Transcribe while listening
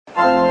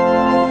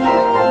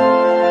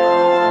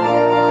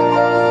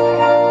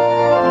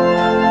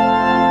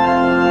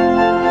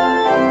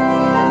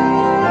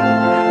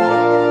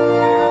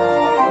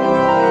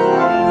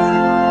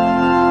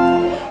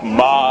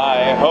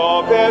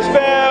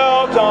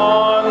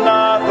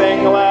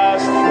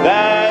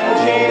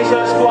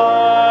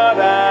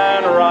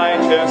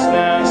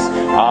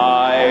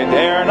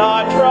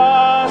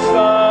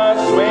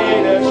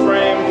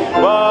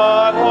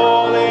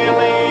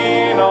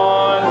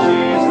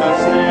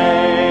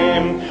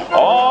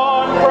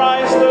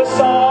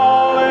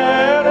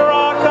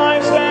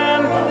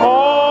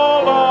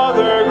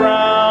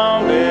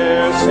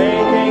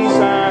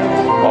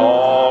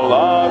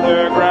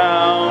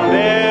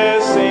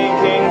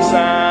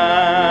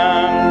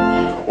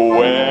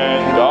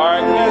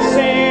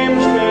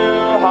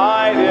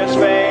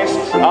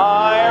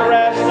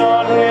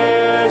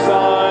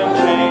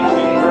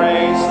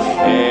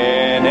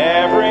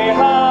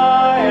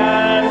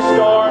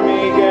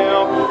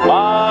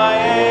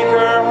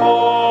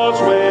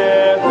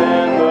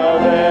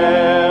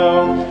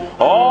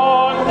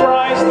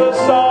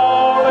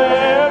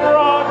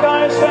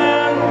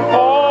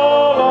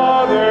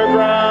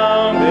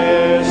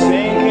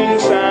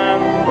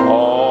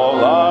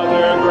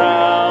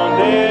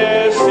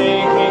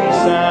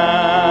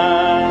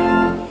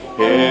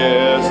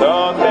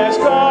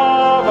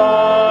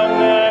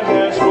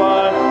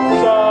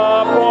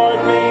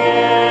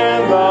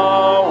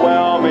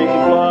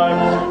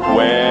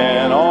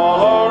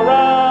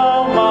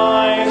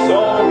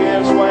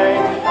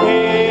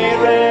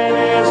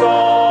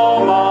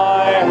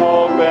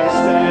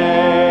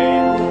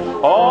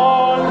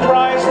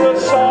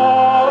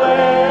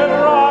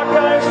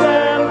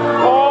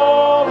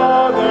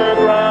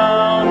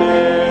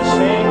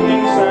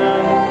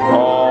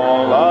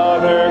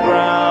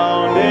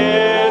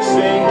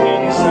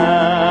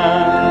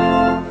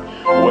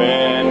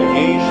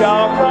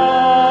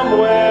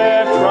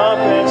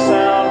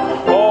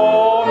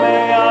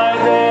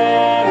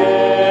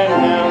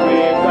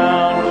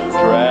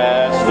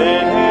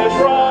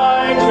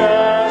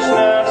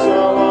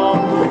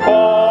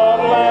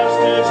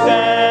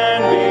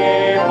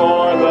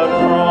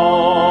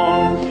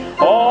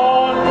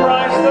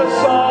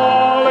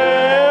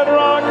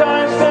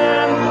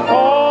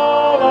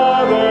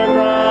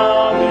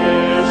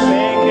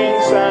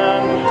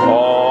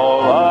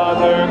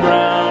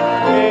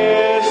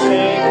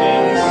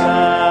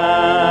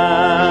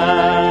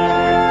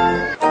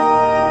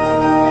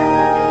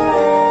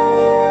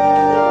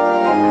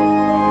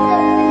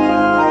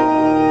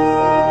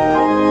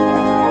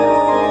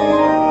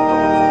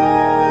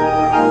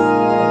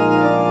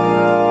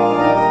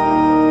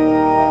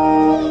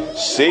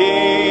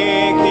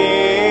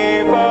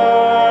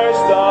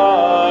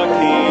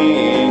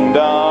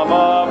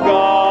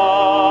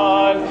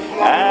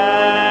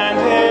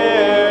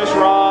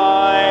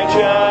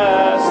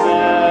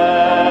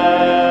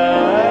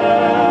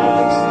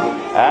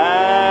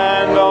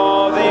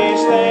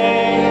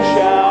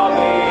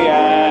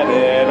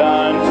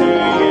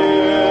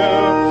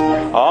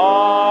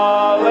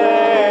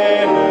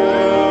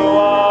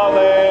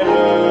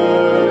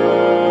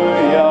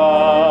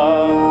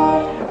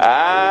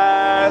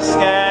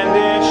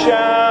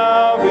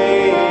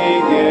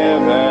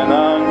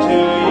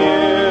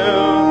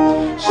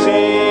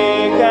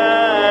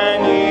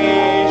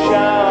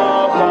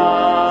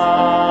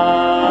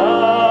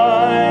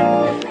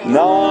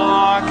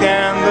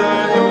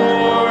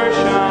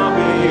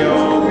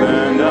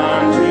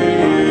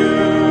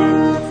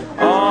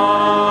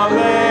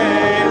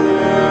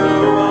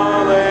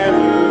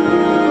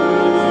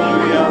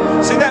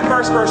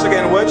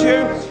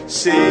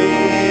Seek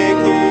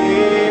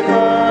ye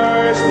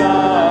first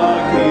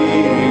the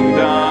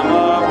kingdom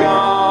of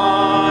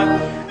God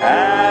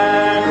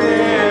and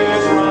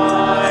His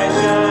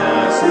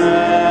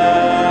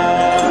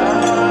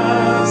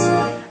righteousness,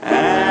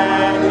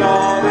 and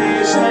all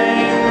these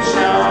things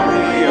shall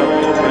be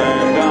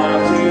opened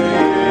unto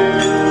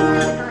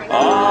you.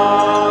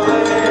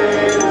 Alleluia.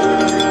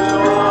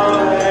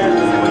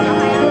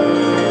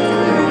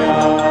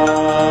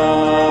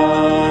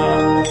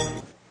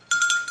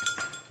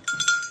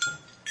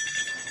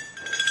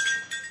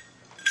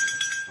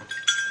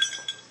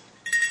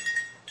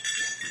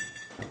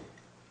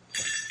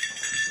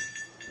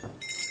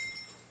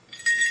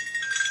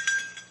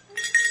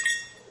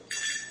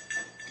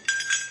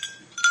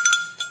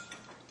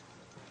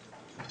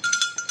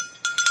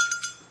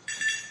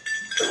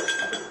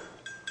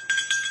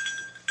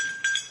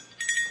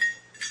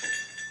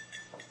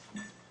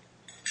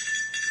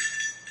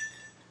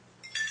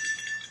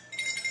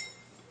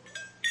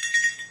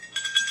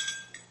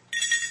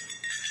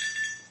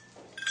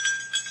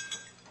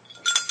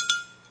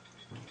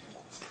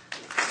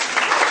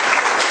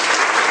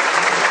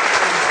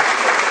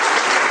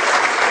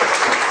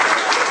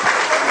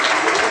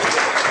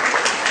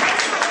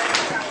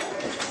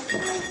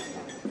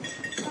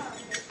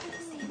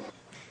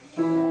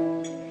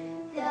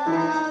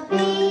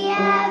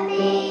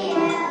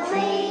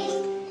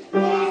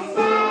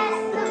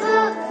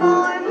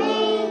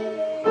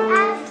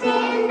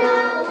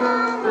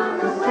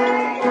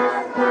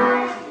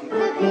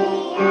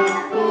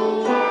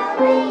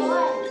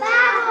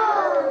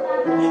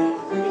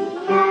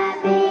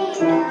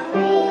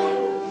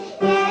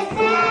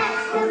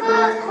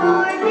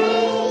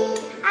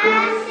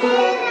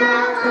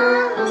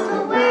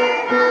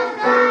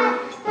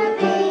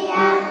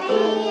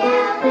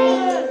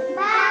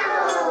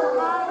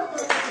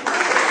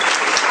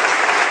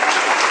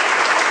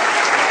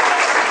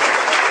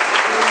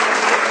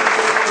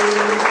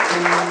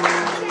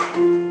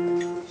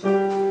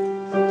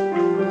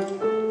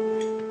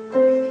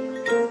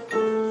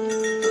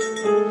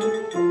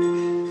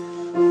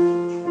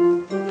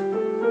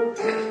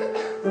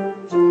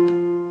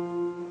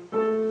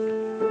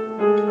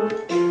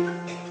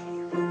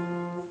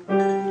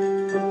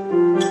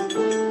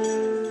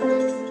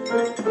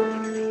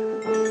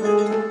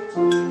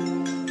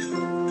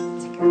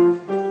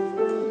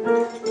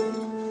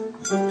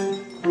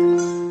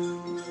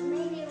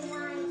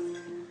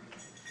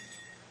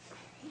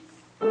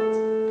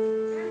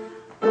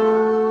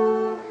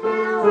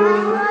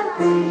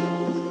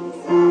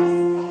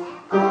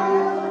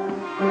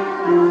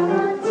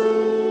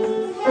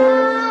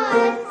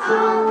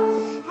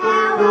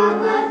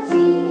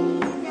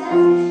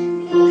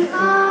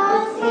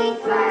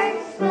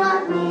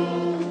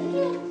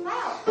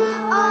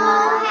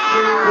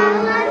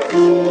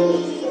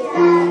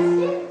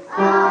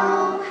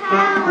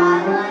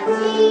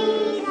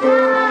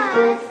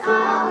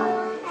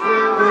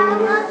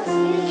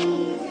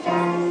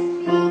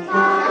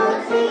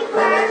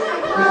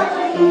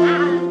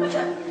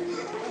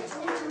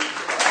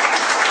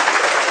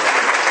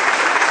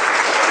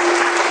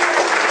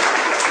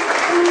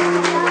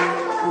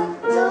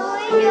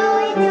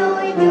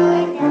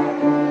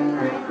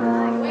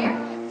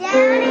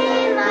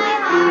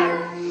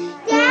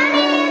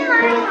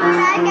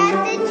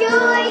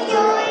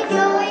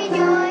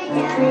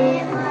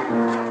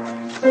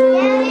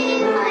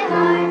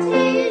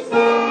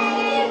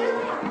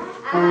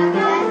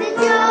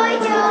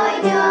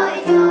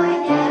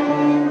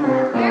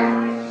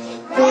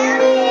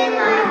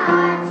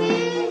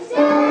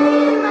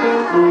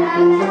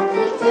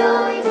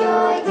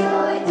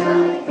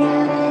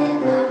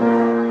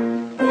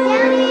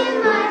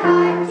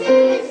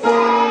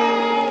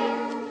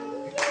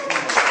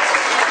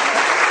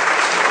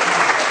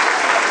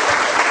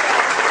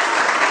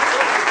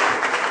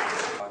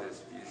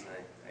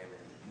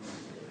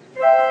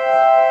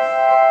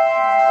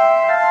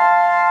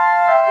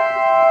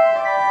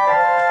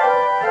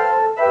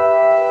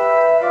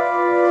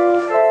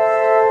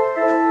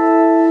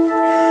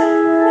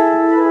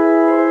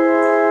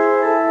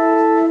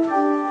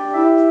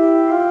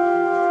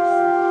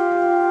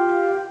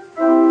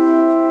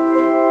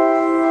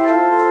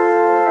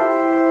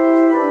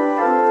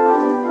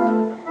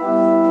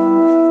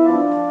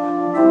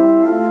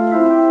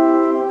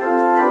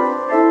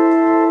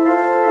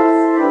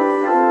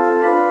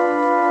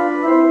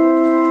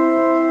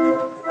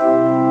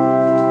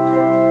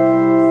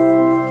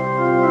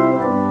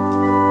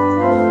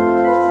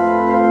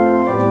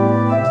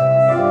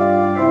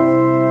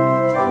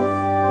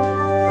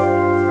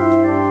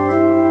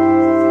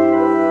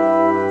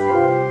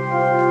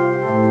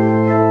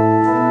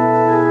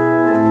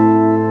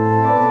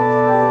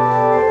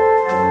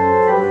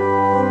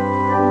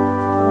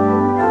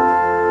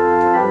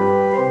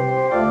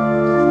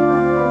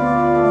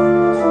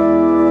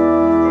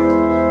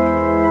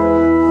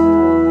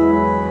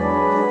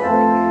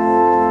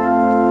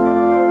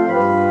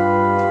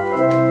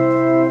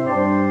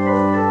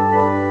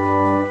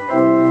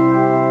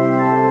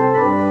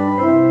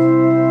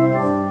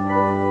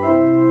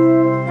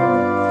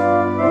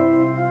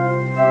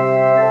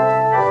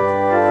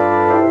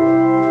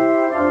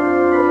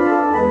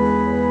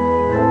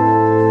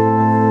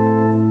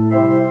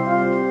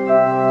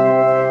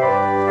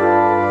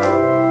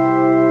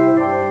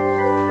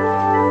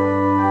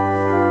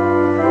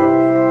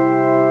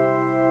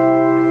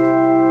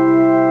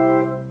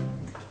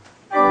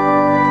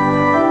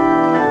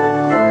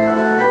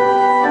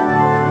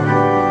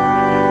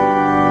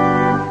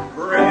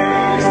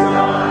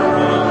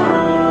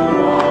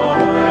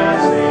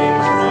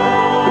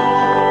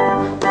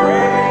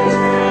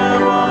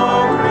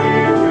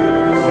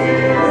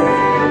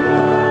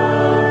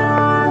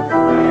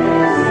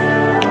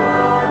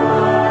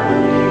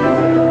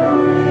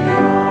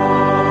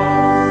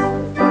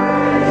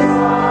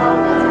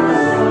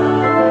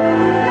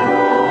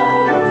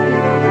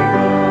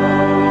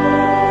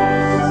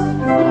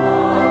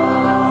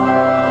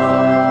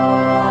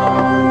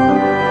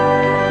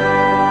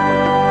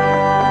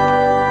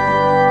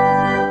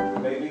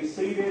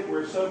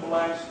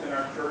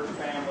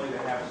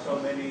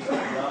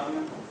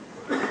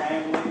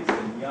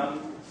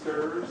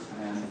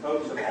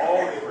 folks of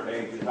all different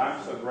ages.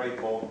 I'm so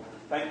grateful.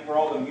 Thank you for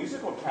all the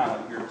musical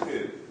talent here,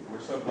 too.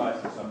 We're so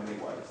blessed in so many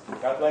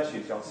ways. God bless you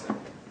as y'all sing.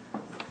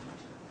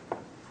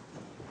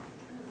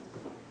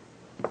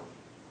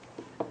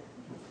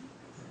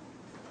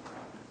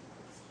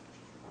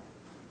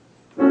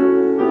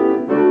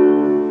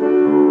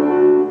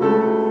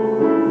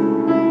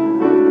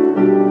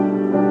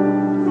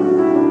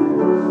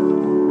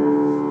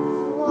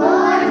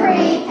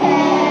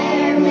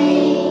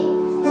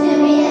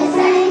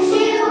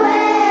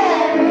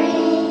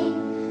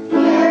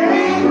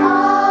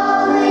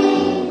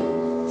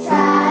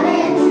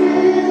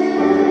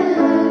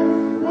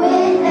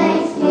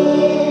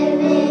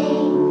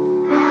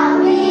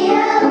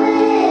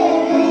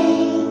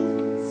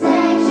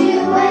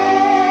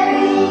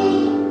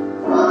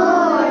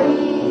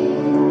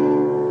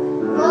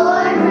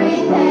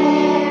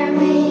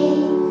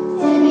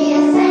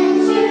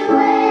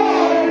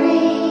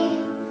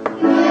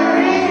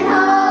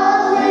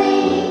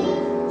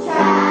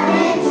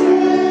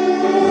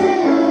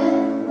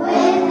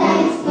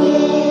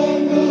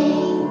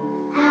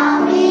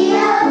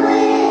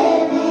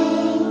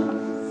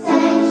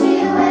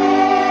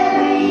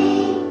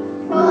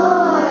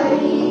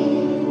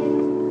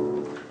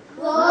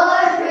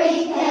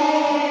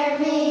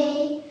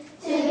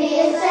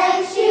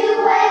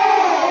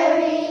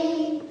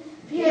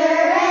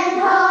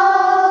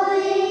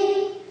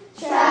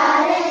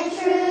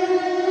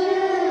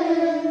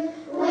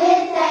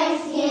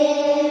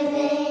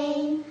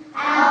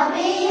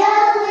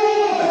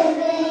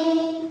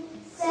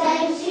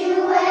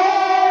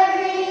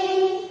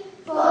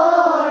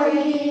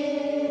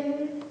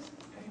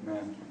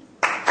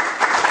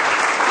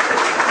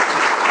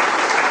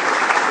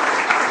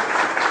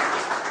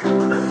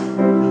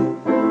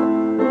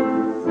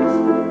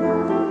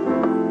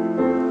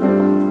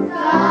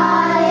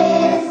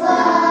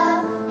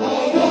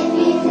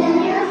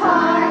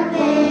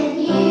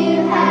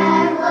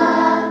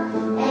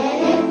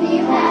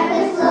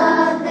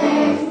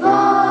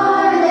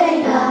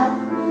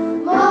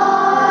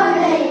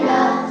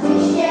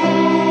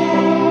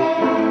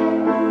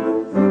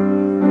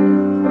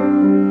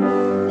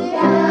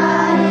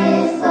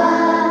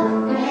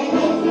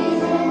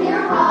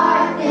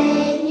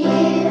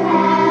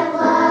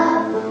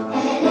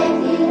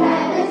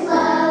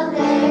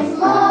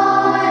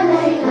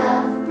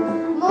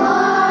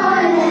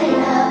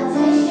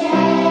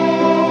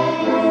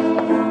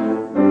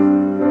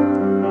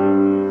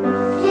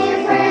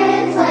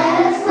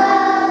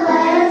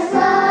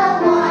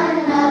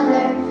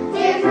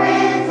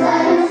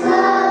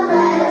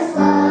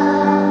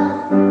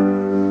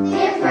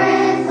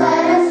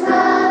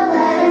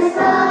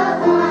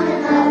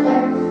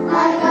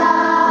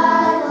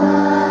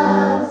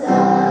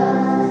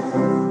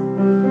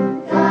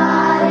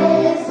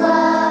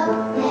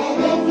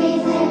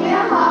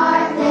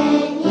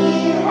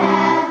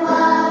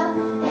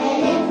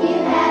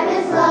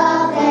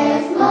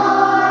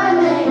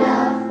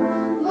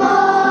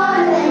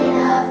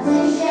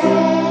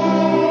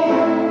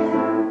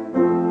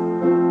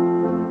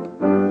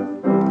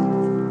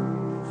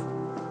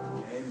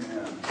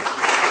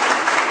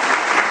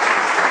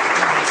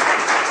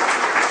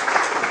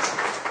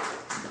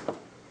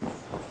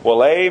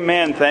 Well,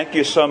 amen. Thank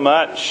you so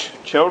much.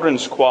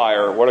 Children's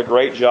choir, what a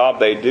great job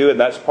they do. And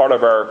that's part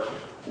of our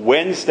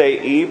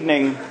Wednesday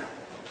evening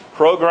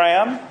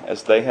program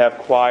as they have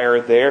choir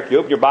there. If you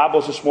open your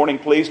Bibles this morning,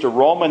 please, to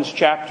Romans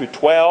chapter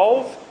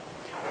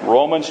 12.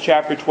 Romans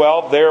chapter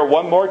 12. There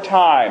one more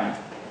time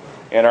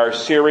in our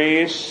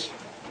series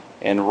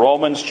in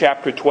Romans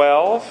chapter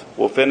 12.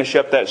 We'll finish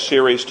up that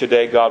series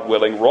today, God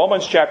willing.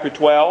 Romans chapter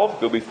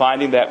 12. You'll be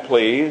finding that,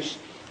 please.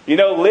 You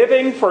know,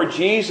 living for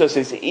Jesus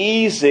is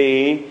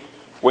easy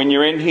when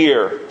you're in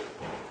here.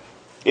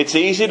 It's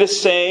easy to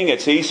sing.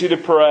 It's easy to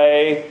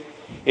pray.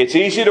 It's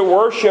easy to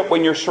worship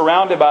when you're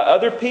surrounded by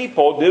other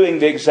people doing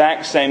the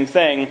exact same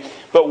thing.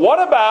 But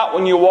what about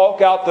when you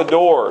walk out the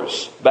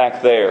doors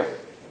back there?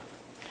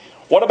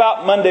 What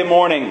about Monday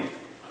morning?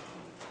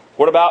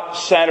 What about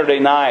Saturday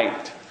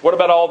night? What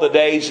about all the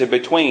days in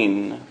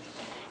between?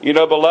 You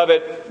know,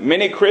 beloved,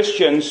 many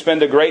Christians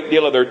spend a great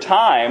deal of their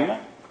time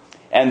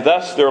and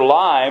thus their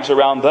lives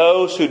around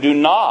those who do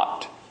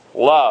not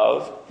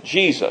love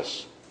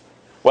Jesus.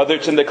 Whether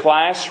it's in the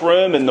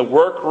classroom, in the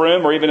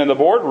workroom, or even in the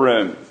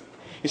boardroom.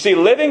 You see,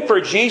 living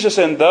for Jesus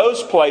in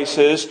those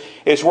places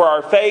is where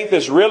our faith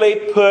is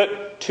really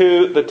put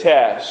to the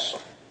test.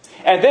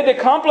 And then to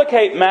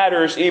complicate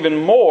matters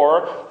even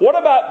more, what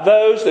about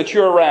those that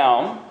you're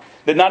around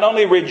that not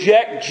only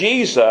reject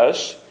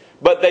Jesus,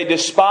 but they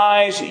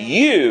despise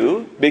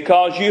you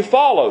because you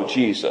follow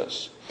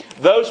Jesus?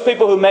 Those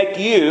people who make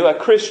you a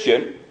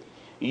Christian,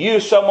 you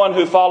someone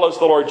who follows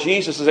the Lord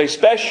Jesus, as a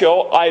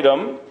special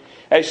item,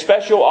 a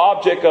special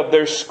object of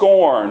their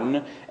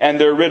scorn and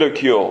their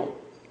ridicule.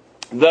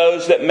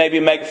 Those that maybe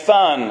make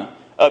fun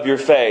of your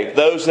faith.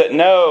 Those that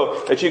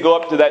know that you go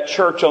up to that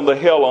church on the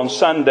hill on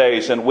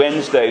Sundays and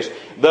Wednesdays.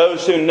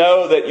 Those who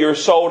know that you're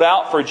sold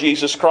out for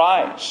Jesus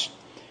Christ.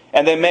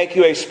 and they make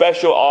you a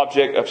special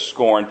object of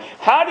scorn.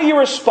 How do you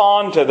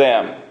respond to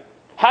them?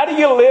 How do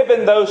you live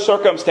in those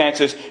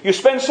circumstances? You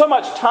spend so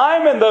much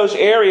time in those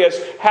areas.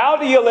 How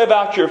do you live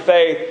out your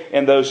faith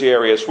in those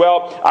areas?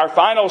 Well, our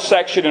final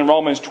section in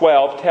Romans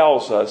 12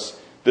 tells us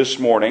this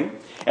morning.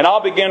 And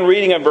I'll begin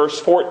reading in verse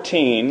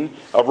 14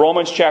 of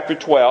Romans chapter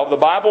 12. The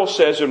Bible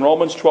says in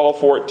Romans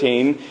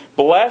 12:14,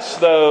 "Bless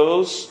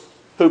those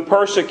who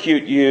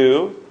persecute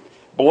you.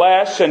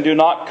 Bless and do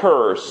not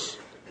curse.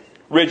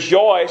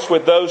 Rejoice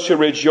with those who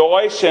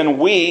rejoice and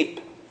weep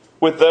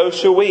with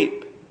those who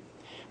weep.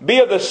 Be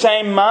of the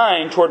same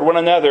mind toward one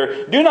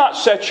another. Do not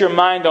set your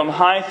mind on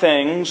high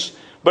things,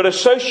 but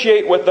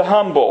associate with the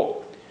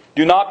humble.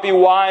 Do not be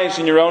wise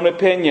in your own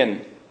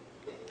opinion.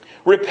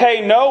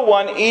 Repay no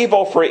one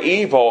evil for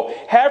evil.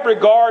 Have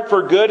regard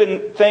for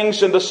good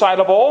things in the sight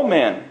of all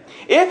men.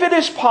 If it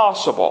is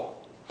possible,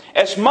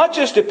 as much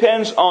as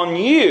depends on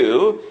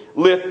you,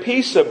 live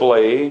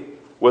peaceably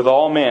with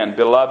all men.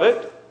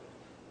 Beloved,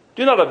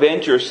 do not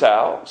avenge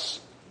yourselves,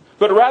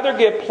 but rather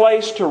give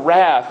place to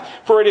wrath.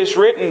 For it is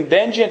written,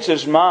 'Vengeance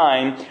is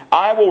mine,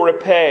 I will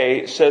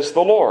repay, says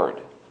the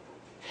Lord.'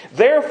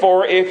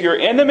 Therefore, if your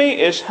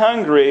enemy is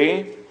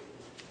hungry,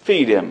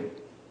 feed him.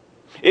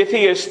 If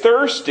he is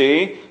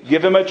thirsty,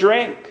 give him a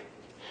drink.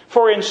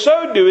 For in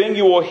so doing,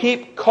 you will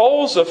heap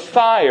coals of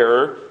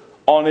fire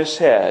on his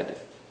head."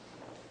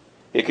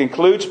 It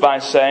concludes by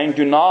saying,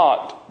 "Do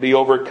not be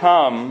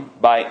overcome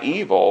by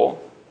evil,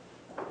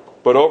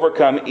 but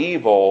overcome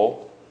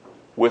evil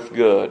with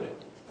good."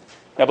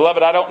 Now,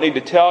 beloved, I don't need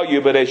to tell you,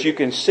 but as you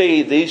can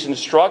see, these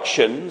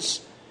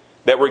instructions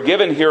that were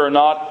given here are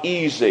not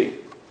easy.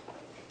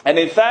 And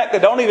in fact, they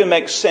don't even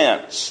make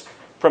sense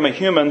from a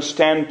human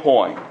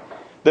standpoint.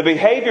 The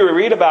behavior we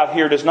read about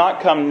here does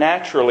not come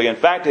naturally. In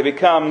fact, it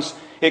comes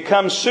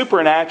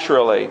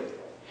supernaturally.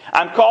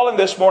 I'm calling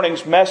this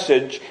morning's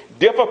message,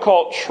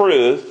 Difficult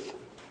Truth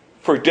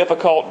for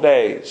Difficult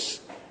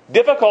Days.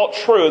 Difficult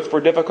truth for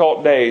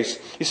difficult days.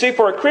 You see,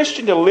 for a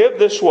Christian to live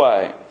this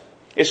way,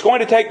 it's going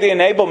to take the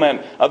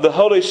enablement of the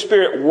Holy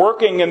Spirit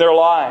working in their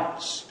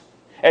lives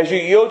as you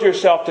yield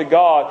yourself to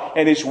God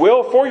and His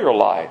will for your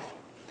life.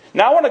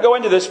 Now I want to go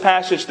into this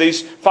passage,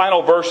 these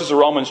final verses of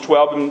Romans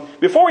 12. And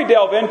before we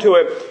delve into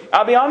it,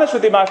 I'll be honest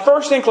with you, my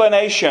first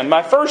inclination,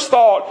 my first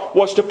thought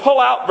was to pull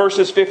out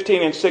verses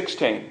 15 and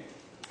 16.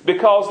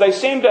 Because they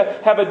seem to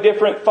have a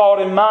different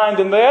thought in mind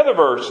than the other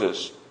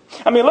verses.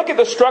 I mean, look at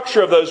the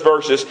structure of those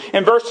verses.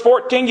 In verse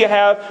 14 you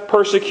have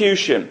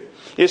persecution.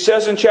 It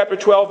says in chapter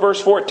 12,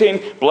 verse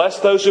 14, "Bless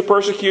those who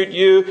persecute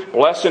you,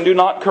 bless and do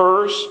not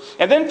curse."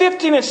 And then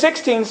 15 and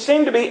 16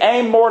 seem to be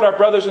aimed more at our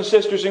brothers and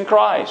sisters in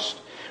Christ.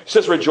 It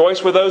says,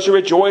 "Rejoice with those who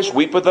rejoice,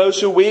 weep with those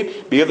who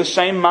weep, be of the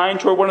same mind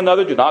toward one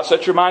another, do not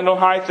set your mind on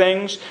high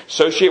things,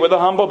 associate with the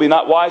humble, be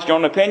not wise in your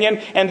own opinion."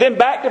 And then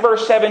back to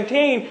verse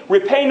 17,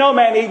 "Repay no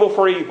man evil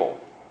for evil."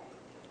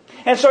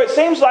 And so it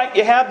seems like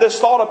you have this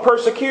thought of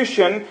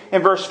persecution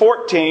in verse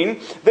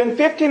 14, then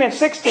 15 and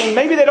 16,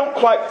 maybe they don't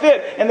quite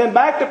fit, and then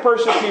back to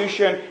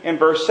persecution in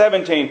verse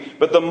 17.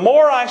 But the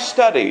more I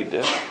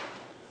studied,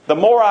 the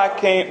more I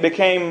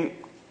became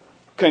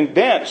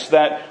convinced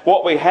that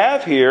what we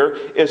have here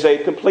is a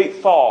complete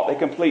thought, a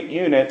complete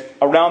unit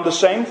around the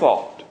same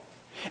thought.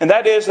 And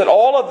that is that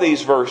all of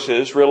these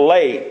verses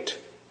relate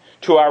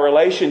to our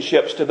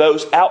relationships to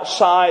those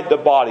outside the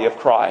body of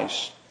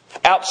Christ,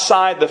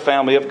 outside the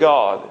family of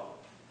God.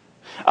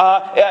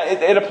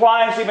 It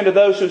applies even to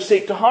those who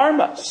seek to harm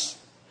us,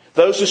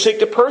 those who seek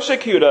to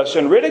persecute us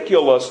and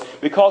ridicule us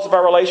because of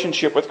our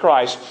relationship with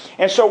Christ.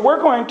 And so we're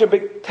going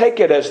to take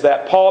it as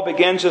that. Paul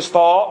begins his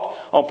thought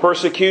on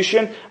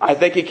persecution. I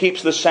think he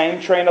keeps the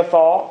same train of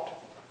thought.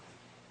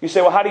 You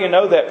say, "Well, how do you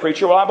know that,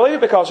 preacher?" Well, I believe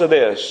it because of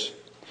this.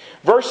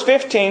 Verse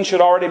 15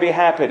 should already be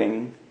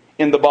happening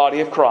in the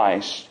body of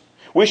Christ.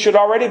 We should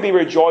already be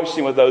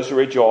rejoicing with those who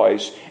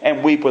rejoice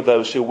and weep with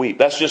those who weep.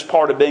 That's just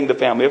part of being the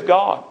family of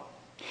God.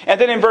 And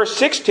then in verse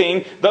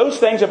 16, those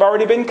things have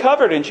already been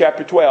covered in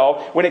chapter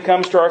 12 when it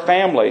comes to our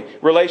family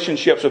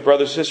relationships with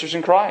brothers and sisters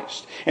in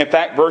Christ. In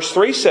fact, verse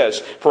 3 says,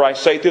 "For I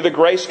say through the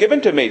grace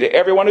given to me to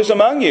everyone who's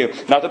among you,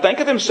 not to think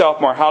of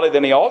himself more highly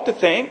than he ought to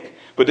think,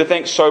 but to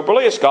think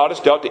soberly as God has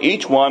dealt to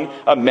each one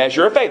a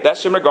measure of faith."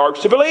 That's in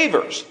regards to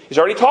believers. He's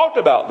already talked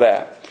about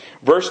that.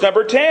 Verse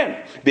number 10,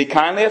 "Be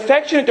kindly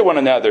affectionate to one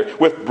another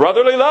with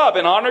brotherly love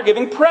and honor,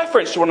 giving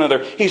preference to one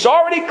another." He's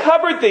already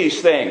covered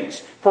these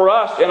things for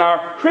us in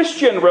our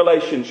Christian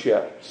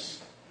relationships.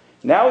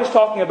 Now he's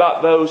talking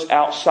about those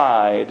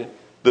outside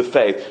the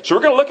faith. So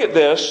we're going to look at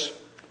this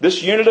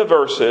unit of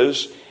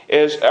verses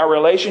is our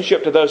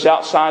relationship to those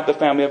outside the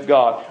family of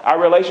God. Our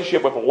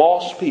relationship with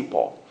lost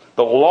people,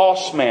 the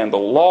lost man, the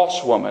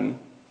lost woman.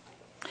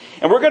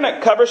 And we're going to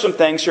cover some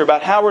things here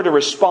about how we're to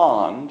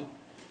respond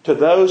to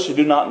those who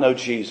do not know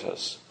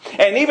Jesus.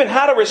 And even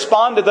how to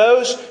respond to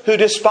those who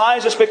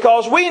despise us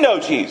because we know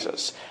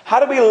Jesus.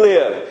 How do we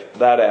live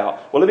that out?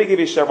 Well, let me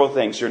give you several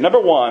things here. Number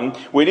one,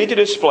 we need to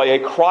display a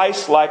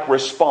Christ-like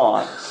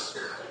response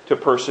to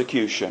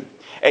persecution.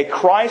 A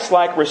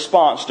Christ-like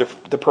response to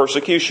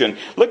persecution.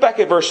 Look back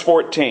at verse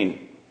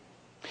 14.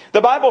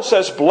 The Bible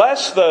says,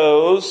 bless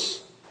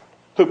those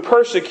who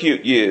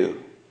persecute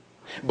you.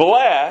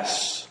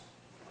 Bless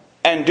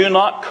and do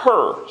not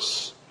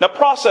curse. Now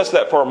process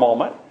that for a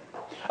moment.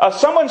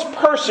 Someone's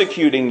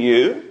persecuting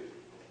you.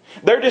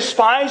 They're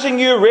despising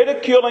you,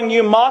 ridiculing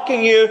you,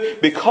 mocking you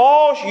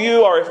because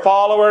you are a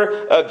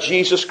follower of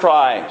Jesus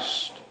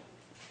Christ.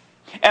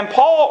 And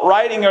Paul,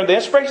 writing under the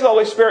inspiration of the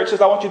Holy Spirit,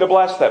 says, I want you to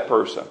bless that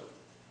person.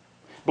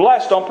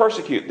 Bless, don't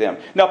persecute them.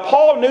 Now,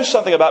 Paul knew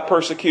something about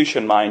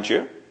persecution, mind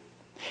you.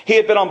 He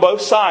had been on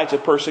both sides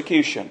of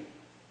persecution.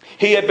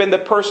 He had been the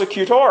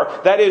persecutor.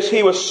 That is,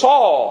 he was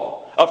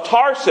Saul of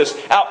Tarsus,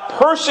 out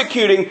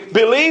persecuting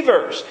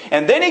believers.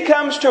 And then he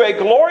comes to a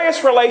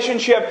glorious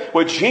relationship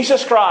with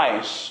Jesus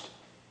Christ.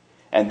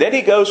 And then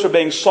he goes from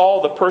being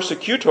Saul the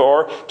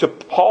persecutor to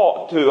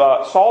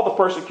Saul the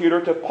persecutor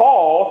to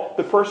Paul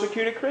the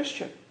persecuted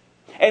Christian.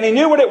 And he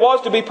knew what it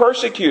was to be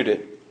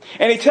persecuted.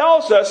 And he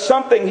tells us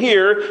something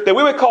here that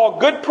we would call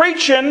good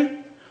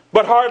preaching,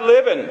 but hard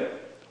living.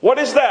 What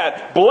is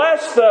that?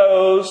 Bless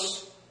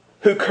those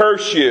who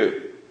curse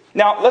you.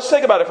 Now, let's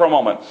think about it for a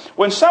moment.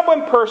 When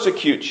someone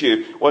persecutes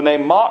you, when they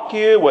mock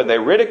you, when they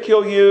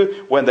ridicule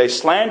you, when they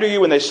slander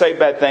you, when they say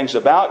bad things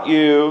about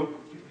you,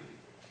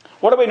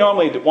 what do we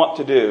normally want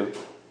to do?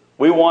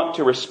 We want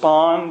to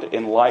respond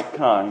in like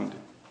kind.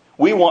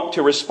 We want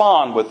to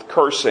respond with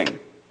cursing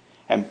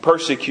and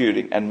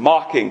persecuting and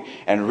mocking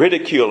and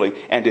ridiculing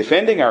and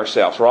defending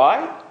ourselves,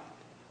 right?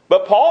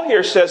 But Paul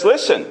here says,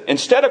 listen,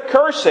 instead of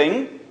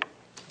cursing,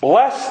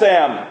 bless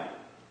them.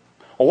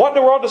 Well, what in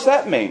the world does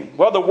that mean?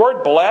 Well, the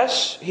word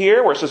bless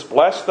here, where it says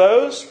bless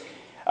those,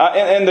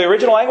 in the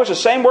original language, the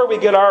same word we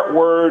get our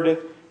word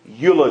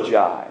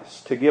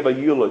eulogize, to give a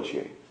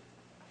eulogy.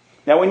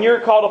 Now, when you're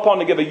called upon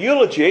to give a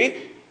eulogy,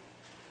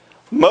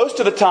 most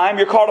of the time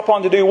you're called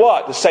upon to do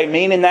what? To say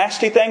mean and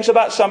nasty things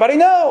about somebody?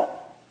 No.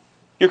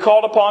 You're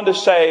called upon to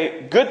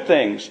say good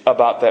things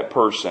about that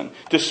person,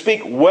 to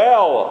speak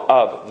well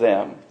of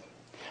them.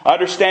 I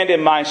understand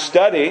in my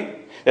study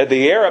that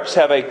the Arabs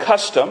have a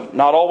custom,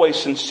 not always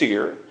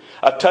sincere,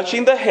 of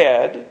touching the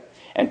head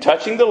and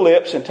touching the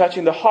lips and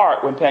touching the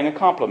heart when paying a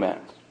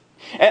compliment.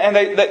 And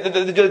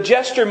the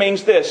gesture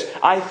means this: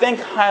 I think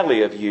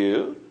highly of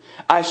you.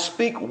 I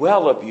speak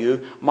well of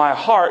you. My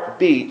heart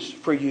beats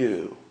for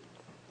you.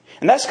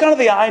 And that's kind of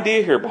the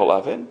idea here,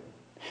 beloved,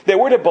 that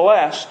we're to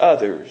bless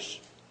others.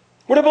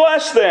 We're to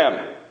bless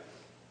them.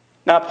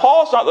 Now,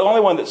 Paul's not the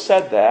only one that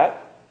said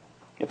that.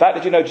 In fact,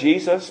 did you know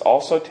Jesus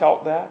also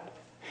taught that?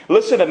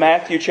 Listen to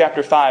Matthew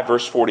chapter 5,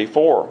 verse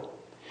 44.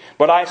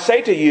 But I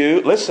say to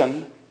you,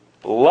 listen,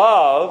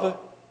 love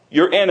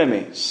your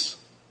enemies.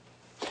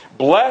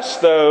 Bless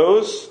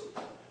those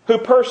who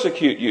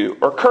persecute you,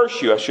 or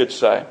curse you, I should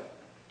say.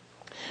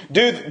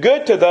 Do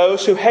good to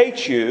those who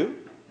hate you,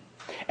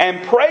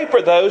 and pray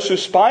for those who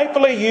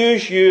spitefully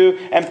use you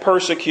and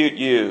persecute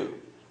you.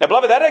 Now,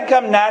 beloved, that doesn't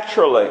come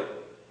naturally.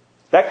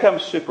 That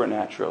comes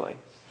supernaturally.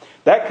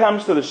 That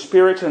comes through the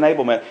Spirit's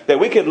enablement. That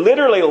we could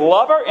literally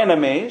love our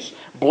enemies,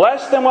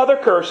 bless them while they're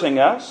cursing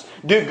us,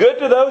 do good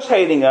to those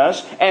hating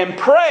us, and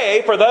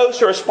pray for those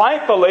who are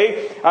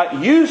spitefully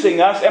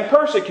using us and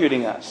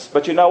persecuting us.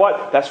 But you know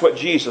what? That's what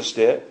Jesus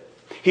did.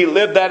 He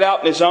lived that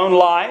out in His own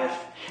life.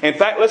 In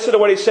fact, listen to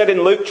what He said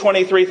in Luke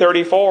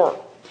 23:34.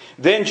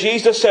 Then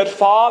Jesus said,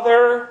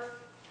 Father,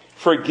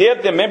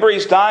 forgive them. Remember,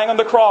 He's dying on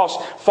the cross.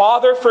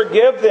 Father,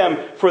 forgive them,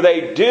 for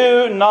they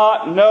do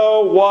not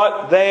know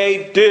what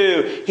they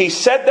do. He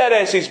said that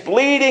as He's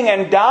bleeding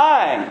and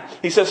dying.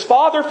 He says,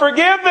 Father,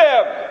 forgive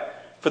them,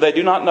 for they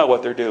do not know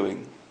what they're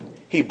doing.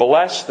 He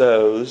blessed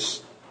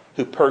those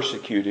who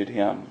persecuted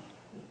Him.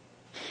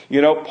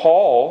 You know,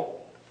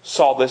 Paul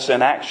saw this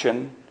in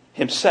action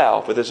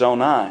himself with his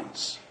own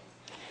eyes.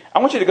 I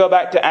want you to go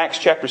back to Acts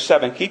chapter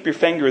 7. Keep your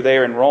finger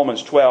there in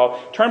Romans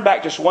 12. Turn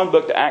back just one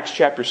book to Acts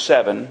chapter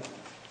 7.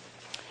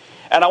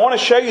 And I want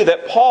to show you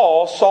that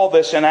Paul saw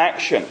this in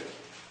action.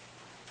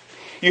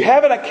 You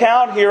have an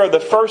account here of the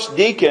first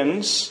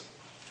deacons.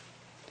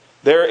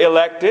 They're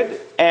elected.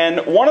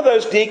 And one of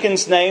those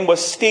deacons' name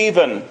was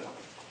Stephen.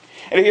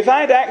 And if you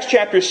find Acts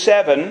chapter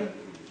 7,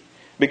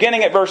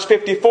 beginning at verse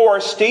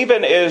 54,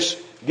 Stephen is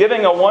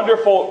giving a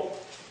wonderful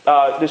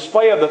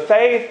display of the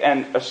faith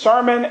and a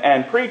sermon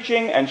and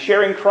preaching and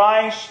sharing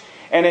Christ.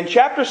 And in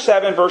chapter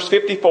 7, verse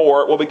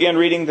 54, we'll begin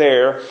reading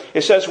there.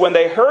 It says, when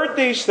they heard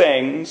these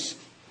things,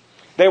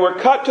 they were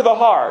cut to the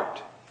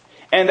heart,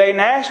 and they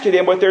gnashed at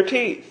him with their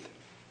teeth.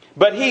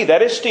 But he,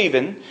 that is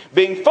Stephen,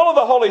 being full of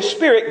the Holy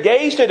Spirit,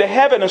 gazed into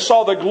heaven and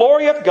saw the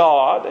glory of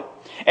God,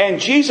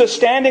 and Jesus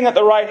standing at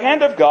the right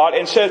hand of God,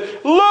 and said,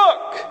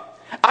 Look!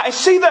 I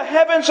see the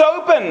heavens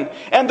open,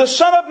 and the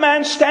Son of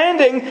Man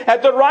standing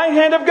at the right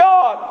hand of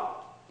God.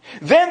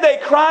 Then they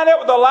cried out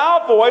with a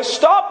loud voice,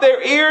 stopped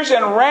their ears,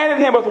 and ran at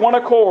him with one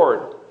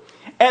accord.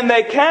 And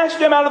they cast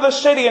him out of the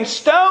city and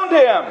stoned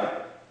him.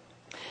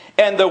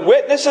 And the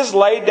witnesses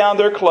laid down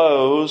their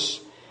clothes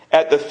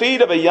at the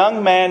feet of a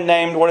young man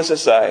named, what does it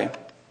say?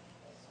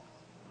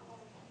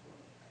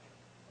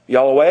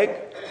 Y'all awake?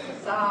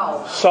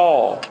 Saul.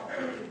 Saul.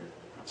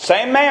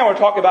 Same man we're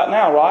talking about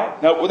now,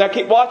 right? No, now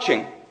keep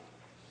watching.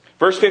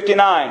 Verse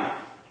 59.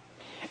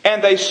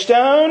 And they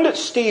stoned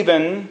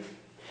Stephen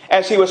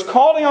as he was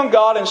calling on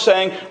God and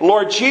saying,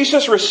 Lord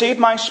Jesus, receive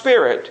my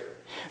spirit.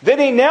 Then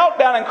he knelt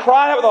down and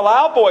cried out with a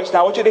loud voice.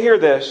 Now I want you to hear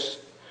this.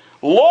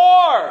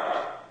 Lord,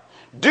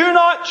 do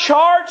not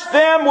charge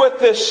them with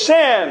this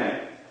sin.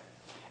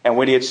 And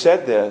when he had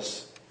said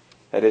this,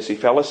 that is, he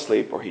fell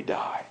asleep or he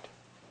died.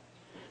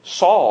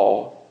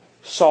 Saul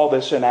saw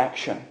this in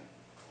action.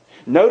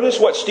 Notice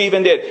what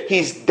Stephen did.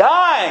 He's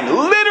dying,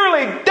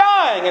 literally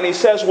dying. And he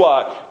says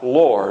what?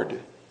 Lord,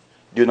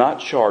 do not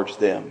charge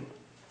them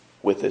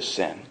with this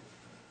sin.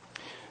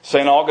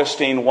 St.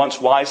 Augustine once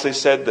wisely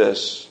said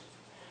this.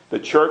 The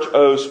church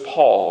owes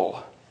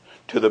Paul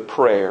to the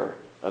prayer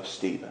of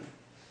Stephen.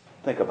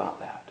 Think about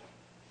that.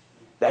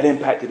 That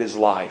impacted his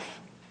life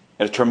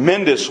in a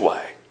tremendous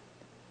way.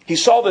 He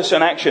saw this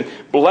in action.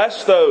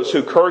 Bless those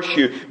who curse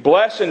you.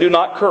 Bless and do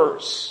not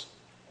curse.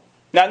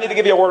 Now I need to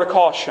give you a word of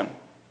caution.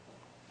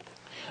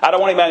 I don't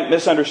want anybody to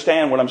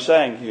misunderstand what I'm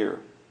saying here.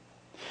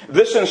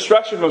 This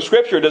instruction from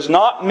Scripture does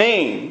not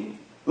mean,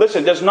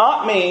 does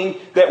not mean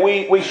that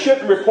we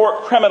shouldn't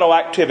report criminal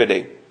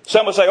activity.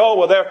 Some will say, oh,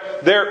 well,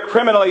 they're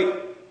criminally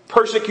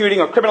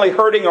persecuting or criminally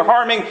hurting or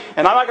harming,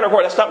 and I'm not going to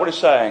report. That's not what it's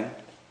saying.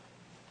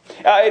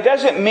 It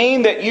doesn't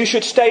mean that you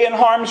should stay in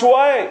harm's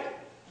way.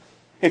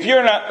 If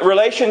you're in a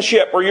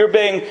relationship where you're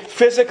being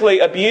physically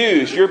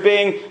abused, you're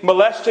being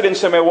molested in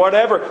some way,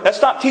 whatever, that's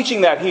not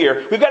teaching that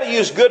here. We've got to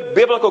use good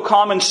biblical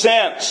common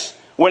sense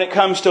when it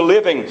comes to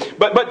living.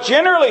 But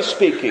generally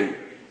speaking,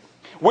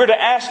 we're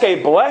to ask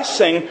a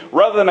blessing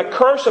rather than a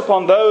curse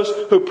upon those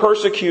who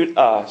persecute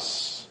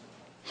us.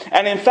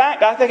 And in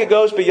fact, I think it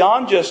goes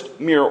beyond just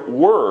mere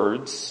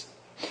words.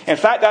 In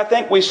fact, I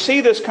think we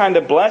see this kind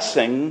of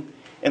blessing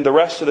in the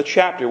rest of the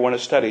chapter we want to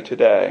study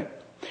today.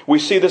 We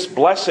see this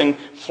blessing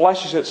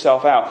fleshes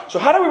itself out. So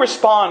how do we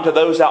respond to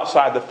those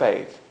outside the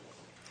faith?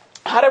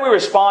 How do we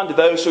respond to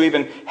those who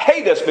even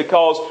hate us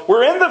because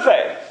we're in the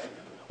faith?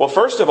 Well,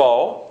 first of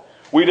all,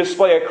 we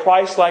display a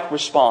Christ-like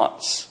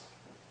response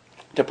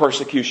to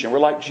persecution. We're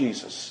like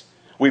Jesus.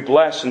 We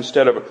bless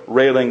instead of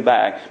railing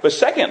back. But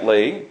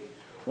secondly,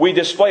 we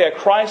display a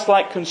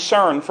Christ-like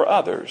concern for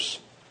others.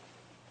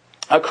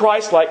 A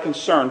Christ-like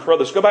concern for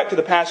others. Go back to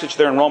the passage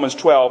there in Romans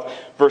 12,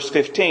 verse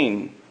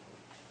 15.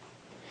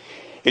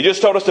 He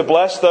just told us to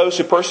bless those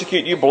who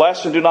persecute you.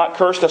 Bless and do not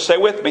curse. Now stay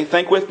with me.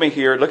 Think with me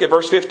here. Look at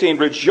verse 15.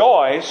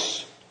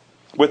 Rejoice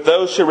with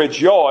those who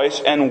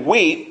rejoice and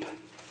weep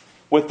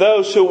with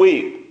those who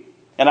weep.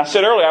 And I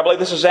said earlier, I believe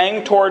this is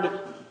aimed toward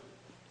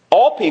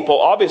all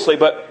people, obviously,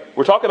 but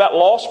we're talking about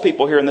lost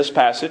people here in this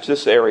passage,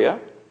 this area.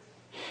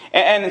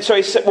 And so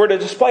he said we're to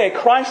display a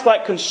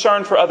Christ-like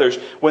concern for others.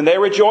 When they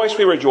rejoice,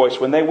 we rejoice.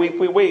 When they weep,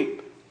 we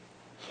weep.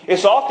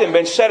 It's often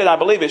been said, and I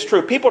believe it's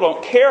true, people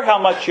don't care how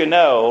much you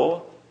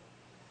know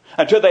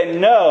until they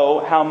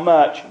know how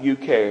much you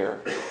care.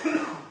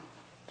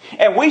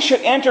 And we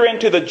should enter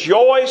into the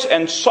joys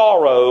and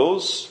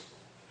sorrows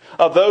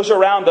of those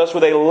around us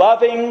with a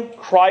loving,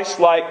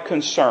 Christ-like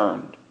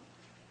concern.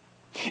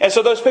 And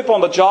so those people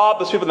on the job,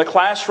 those people in the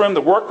classroom,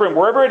 the workroom,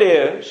 wherever it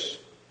is,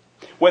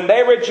 when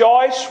they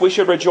rejoice, we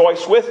should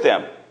rejoice with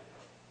them.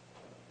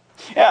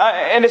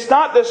 And it's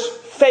not this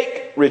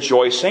fake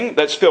rejoicing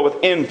that's filled with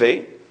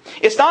envy.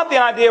 It's not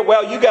the idea,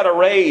 well, you got a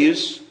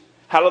raise,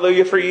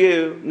 hallelujah for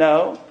you.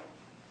 No.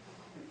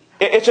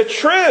 It's a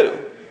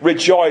true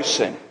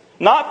rejoicing.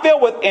 Not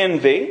filled with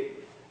envy.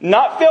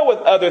 Not filled with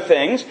other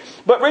things.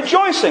 But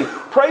rejoicing.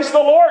 Praise the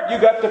Lord, you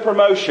got the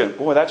promotion.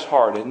 Boy, that's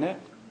hard, isn't it?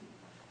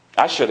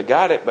 I should have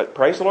got it, but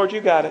praise the Lord, you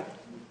got it.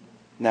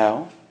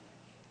 No.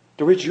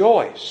 To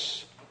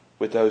rejoice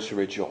with those who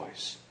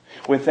rejoice.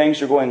 When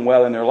things are going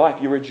well in their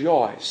life, you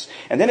rejoice.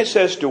 And then it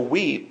says to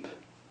weep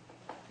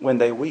when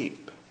they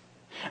weep.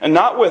 And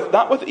not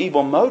with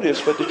evil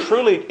motives, but to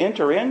truly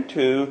enter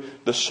into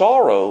the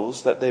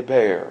sorrows that they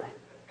bear.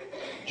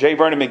 J.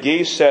 Vernon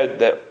McGee said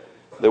that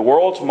the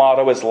world's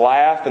motto is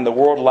laugh and the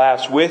world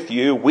laughs with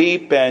you,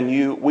 weep and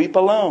you weep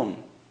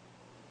alone.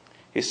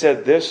 He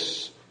said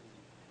this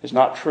is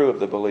not true of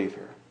the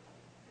believer.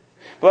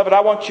 Beloved,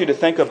 I want you to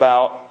think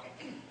about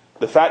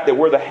the fact that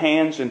we're the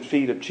hands and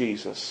feet of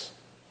Jesus.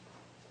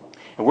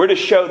 And we're to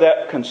show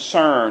that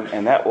concern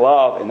and that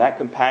love and that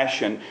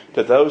compassion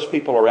to those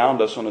people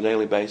around us on a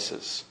daily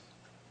basis.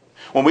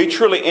 When we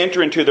truly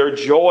enter into their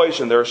joys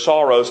and their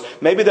sorrows,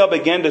 maybe they'll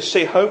begin to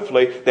see,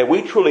 hopefully, that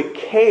we truly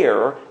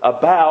care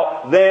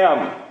about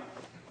them.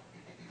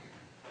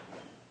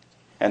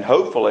 And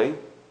hopefully,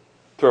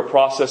 through a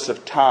process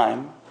of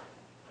time,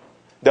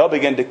 they'll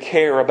begin to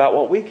care about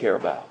what we care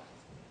about.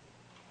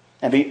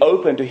 And be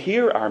open to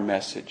hear our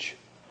message.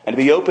 And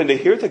to be open to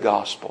hear the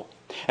gospel.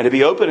 And to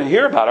be open to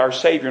hear about our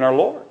Savior and our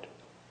Lord.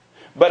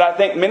 But I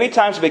think many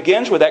times it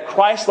begins with that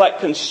Christ-like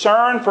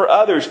concern for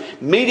others.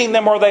 Meeting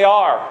them where they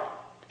are.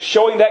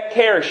 Showing that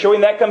care.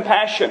 Showing that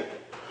compassion.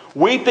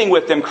 Weeping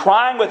with them.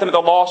 Crying with them at the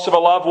loss of a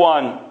loved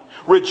one.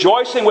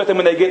 Rejoicing with them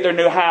when they get their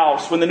new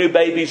house, when the new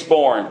baby's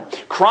born.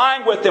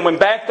 Crying with them when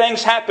bad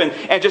things happen.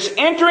 And just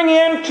entering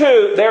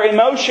into their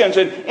emotions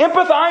and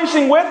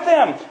empathizing with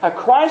them. A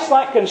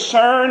Christ-like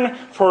concern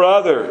for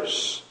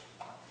others.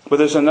 But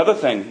there's another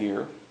thing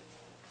here.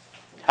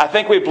 I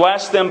think we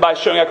bless them by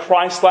showing a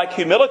Christ-like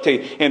humility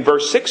in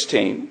verse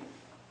 16.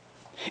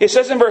 It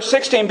says in verse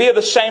 16, be of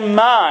the same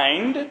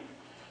mind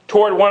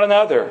toward one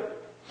another.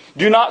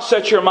 Do not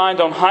set your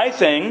mind on high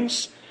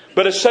things,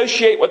 but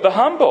associate with the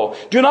humble.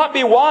 Do not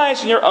be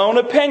wise in your own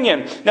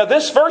opinion. Now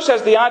this verse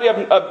has the idea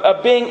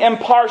of being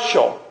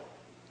impartial,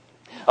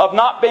 of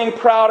not being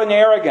proud and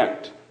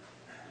arrogant.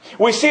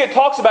 We see it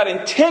talks about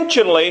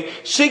intentionally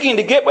seeking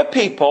to get with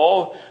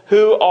people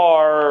who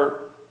are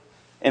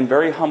in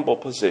very humble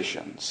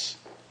positions.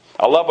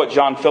 I love what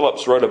John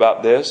Phillips wrote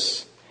about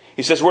this.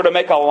 He says we're to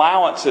make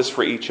allowances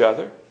for each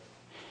other.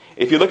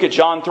 If you look at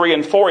John 3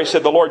 and 4, he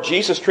said the Lord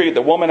Jesus treated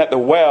the woman at the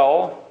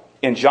well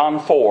in John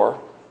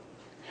 4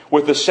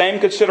 with the same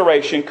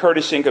consideration,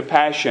 courtesy, and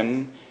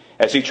compassion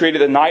as he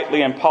treated the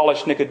knightly and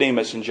polished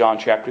Nicodemus in John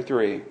chapter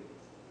 3.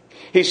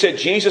 He said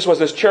Jesus was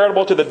as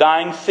charitable to the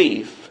dying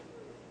thief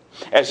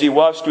as he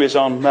was to his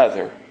own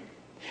mother.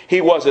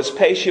 He was as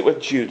patient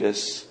with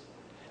Judas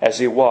as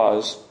he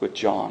was with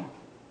John.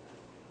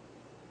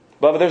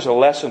 Beloved, there's a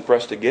lesson for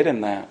us to get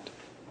in that.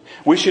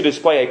 We should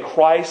display a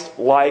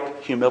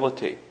Christ-like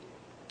humility,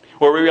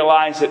 where we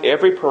realize that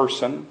every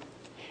person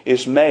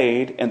is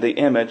made in the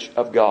image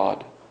of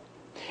God.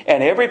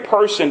 And every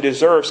person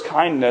deserves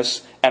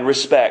kindness and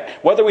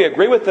respect, whether we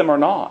agree with them or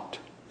not.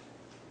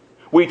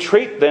 We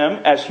treat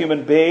them as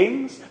human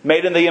beings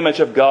made in the image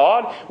of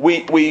God.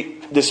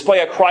 We display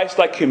a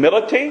Christ-like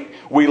humility.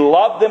 We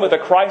love them with a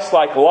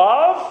Christ-like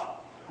love.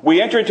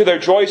 We enter into their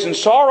joys and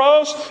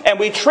sorrows. And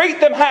we treat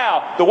them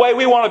how? The way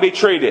we want to be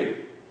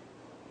treated.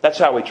 That's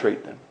how we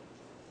treat them.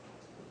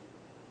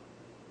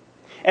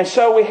 And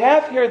so we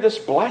have here this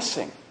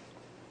blessing.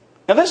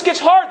 Now this gets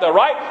hard though,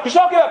 right? You're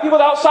talking about people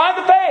outside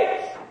the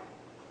faith.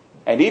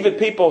 And even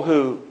people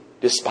who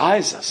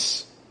despise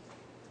us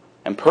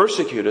and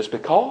persecute us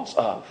because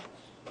of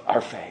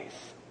our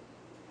faith.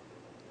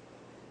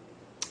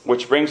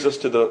 Which brings us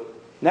to the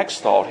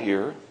next thought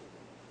here.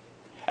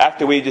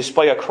 After we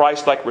display a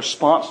Christ-like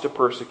response to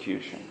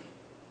persecution,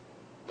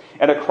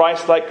 and a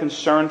Christ-like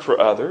concern for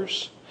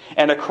others,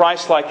 and a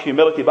Christ-like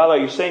humility. By the way,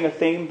 you're seeing a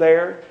theme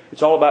there?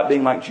 It's all about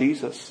being like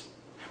Jesus.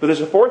 But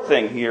there's a fourth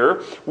thing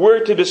here.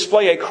 We're to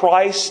display a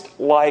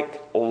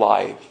Christ-like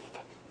life.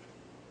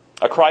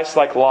 A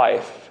Christ-like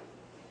life.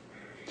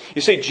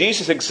 You see,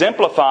 Jesus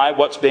exemplified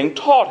what's being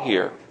taught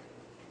here.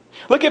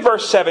 Look at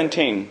verse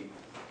 17.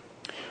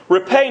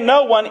 Repay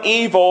no one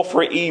evil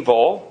for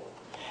evil.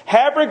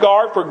 Have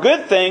regard for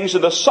good things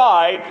in the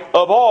sight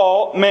of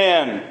all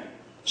men.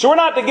 So we're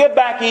not to give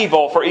back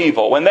evil for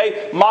evil. When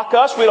they mock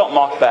us, we don't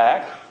mock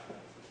back.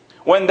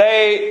 When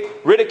they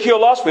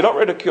ridicule us, we don't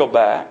ridicule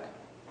back.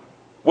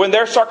 When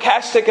they're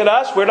sarcastic at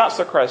us, we're not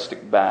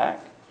sarcastic back.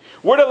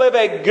 We're to live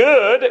a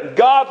good,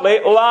 godly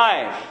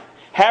life.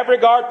 Have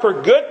regard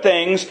for good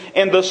things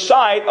in the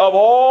sight of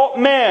all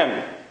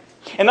men.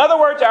 In other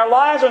words, our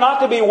lives are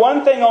not to be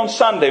one thing on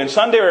Sunday. And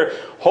Sunday we're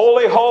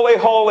holy, holy,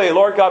 holy.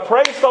 Lord God,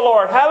 praise the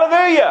Lord.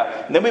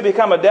 Hallelujah. And then we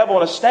become a devil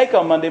and a snake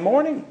on Monday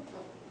morning.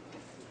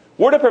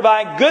 We're to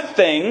provide good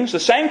things, the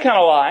same kind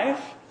of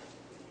life,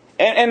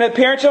 and the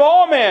appearance of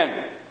all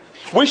men.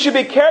 We should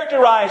be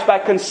characterized by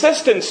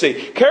consistency,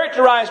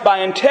 characterized by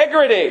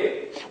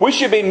integrity. We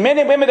should be men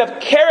and women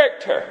of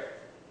character,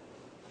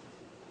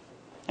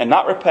 and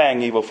not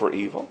repaying evil for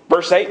evil.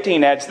 Verse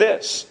 18 adds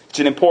this. It's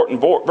an important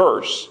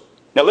verse.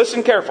 Now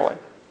listen carefully.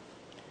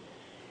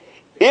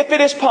 If it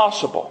is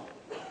possible,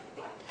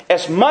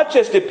 as much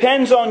as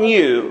depends on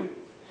you,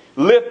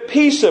 live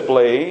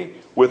peaceably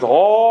with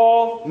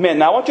all men.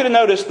 Now I want you to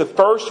notice the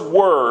first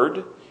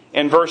word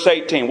in verse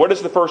 18. What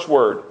is the first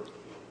word?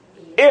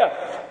 If.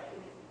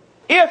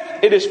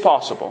 If it is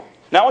possible.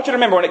 Now I want you to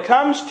remember, when it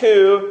comes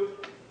to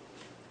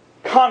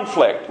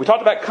conflict, we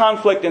talked about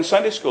conflict in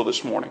Sunday school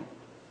this morning.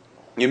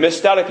 You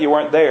missed out if you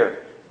weren't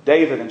there.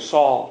 David and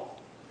Saul.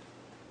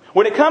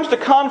 When it comes to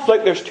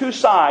conflict, there's two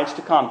sides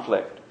to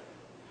conflict.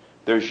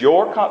 There's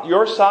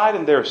your side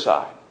and their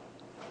side.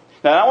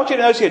 Now I want you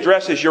to notice he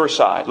addresses your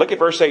side. Look at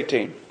verse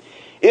 18.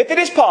 If it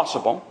is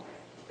possible,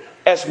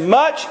 as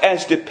much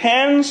as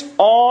depends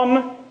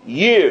on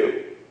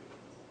you.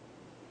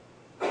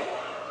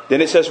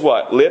 Then it says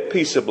what? Live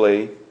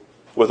peaceably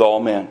with all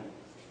men.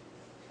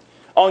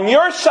 On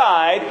your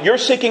side, you're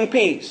seeking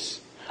peace.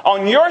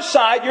 On your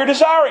side, you're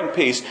desiring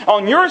peace.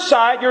 On your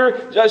side,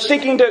 you're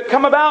seeking to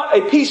come about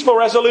a peaceful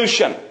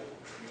resolution.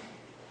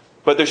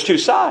 But there's two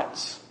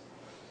sides.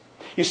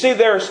 You see,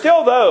 there are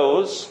still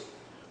those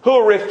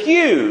who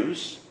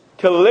refuse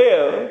to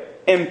live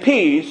in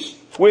peace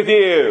with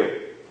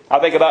you. I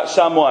think about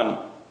someone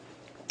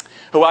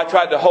who I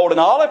tried to hold an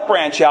olive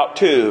branch out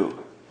to.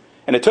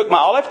 And it took my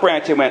olive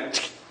branch and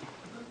went...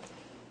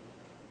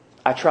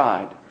 I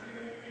tried.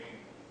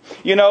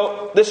 You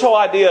know, this whole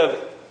idea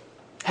of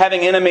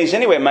having enemies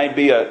anyway may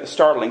be a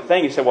startling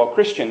thing. You say, well,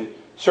 Christian,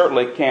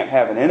 certainly can't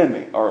have an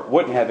enemy or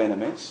wouldn't have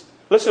enemies.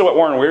 Listen to what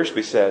Warren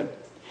Wiersbe said.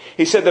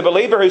 He said, the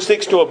believer who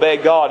seeks to obey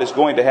God is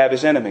going to have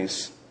his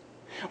enemies.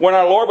 When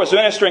our Lord was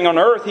ministering on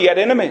earth, He had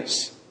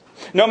enemies.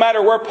 No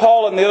matter where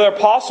Paul and the other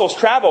apostles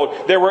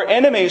traveled, there were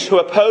enemies who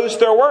opposed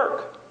their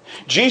work.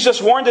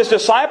 Jesus warned His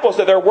disciples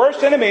that their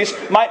worst enemies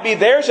might be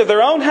theirs of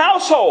their own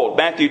household.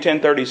 Matthew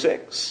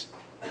 10:36.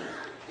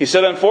 He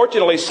said,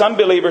 unfortunately, some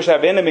believers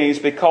have enemies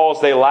because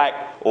they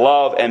lack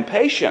love and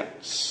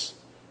patience.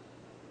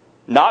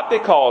 Not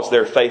because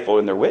they're faithful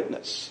in their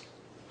witness.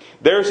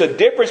 There's a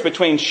difference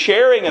between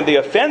sharing in the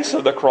offense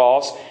of the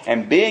cross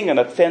and being an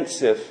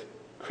offensive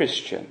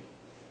Christian.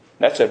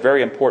 That's a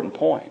very important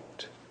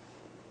point.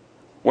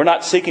 We're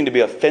not seeking to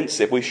be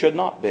offensive. We should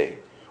not be.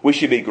 We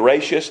should be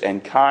gracious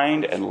and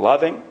kind and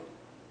loving.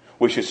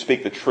 We should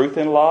speak the truth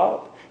in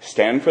love.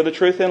 Stand for the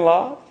truth in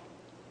love.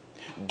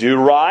 Do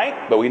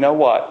right, but we know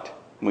what?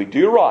 When we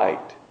do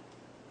right,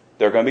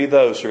 there are going to be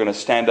those who are going to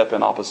stand up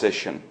in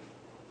opposition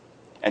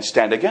and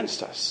stand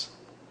against us.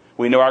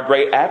 We know our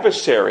great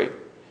adversary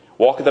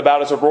walketh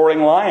about as a roaring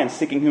lion,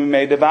 seeking whom he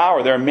may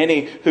devour. There are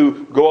many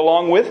who go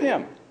along with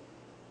him.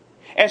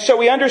 And so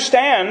we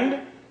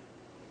understand,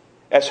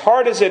 as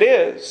hard as it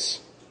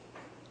is,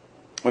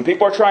 when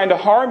people are trying to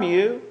harm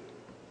you,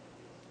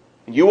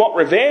 and you want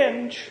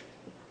revenge,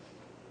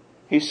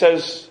 He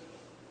says,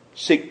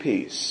 seek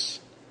peace.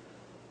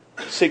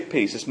 Seek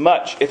peace as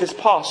much, if it's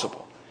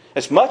possible.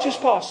 As much as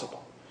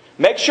possible.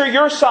 Make sure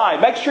your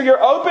side, make sure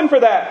you're open for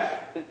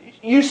that.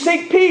 You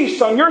seek peace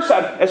on your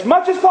side as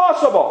much as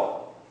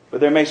possible.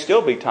 But there may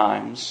still be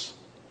times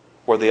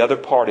where the other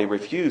party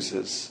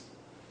refuses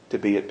to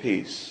be at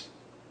peace.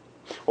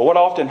 Well, what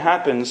often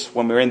happens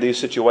when we're in these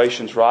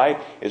situations, right,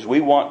 is we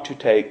want to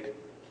take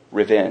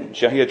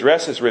revenge. Now, he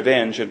addresses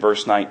revenge in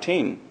verse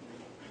 19.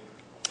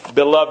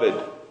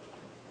 Beloved,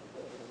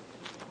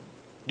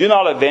 do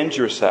not avenge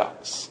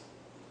yourselves,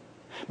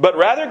 but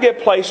rather give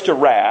place to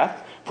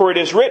wrath, for it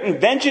is written,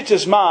 vengeance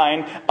is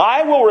mine,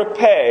 I will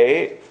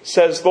repay,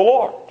 says the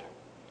Lord.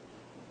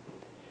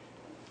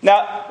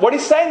 Now, what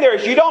he's saying there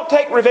is you don't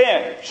take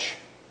revenge.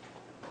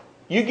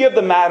 You give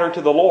the matter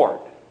to the Lord.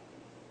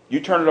 You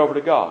turn it over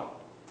to God.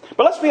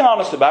 But let's be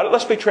honest about it.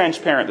 Let's be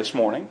transparent this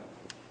morning.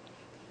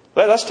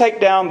 Let's take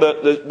down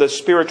the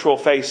spiritual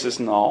faces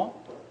and all.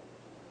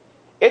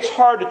 It's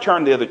hard to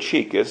turn the other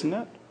cheek, isn't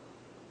it?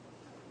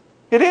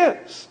 It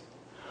is.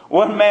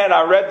 One man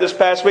I read this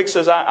past week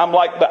says, I'm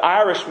like the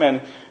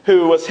Irishman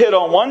who was hit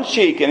on one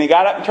cheek and he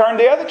got up and turned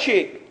the other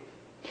cheek.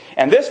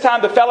 And this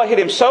time the fellow hit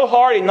him so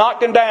hard he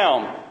knocked him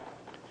down.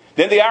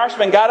 Then the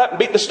Irishman got up and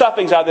beat the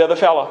stuffings out of the other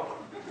fellow.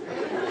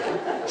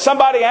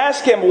 Somebody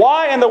asked him,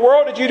 why in the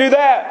world did you do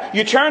that?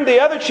 You turned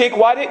the other cheek,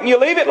 why didn't you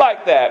leave it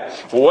like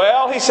that?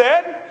 Well, he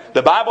said,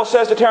 the Bible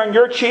says to turn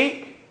your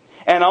cheek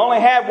and I only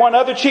have one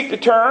other cheek to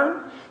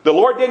turn. The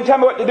Lord didn't tell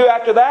me what to do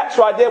after that,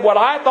 so I did what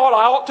I thought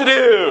I ought to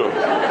do.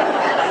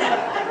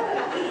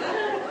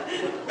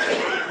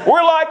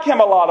 We're like him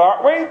a lot,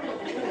 aren't we?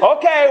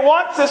 Okay,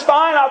 once is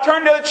fine, I'll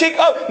turn the other cheek.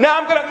 Oh, now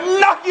I'm going to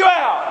knock you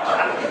out.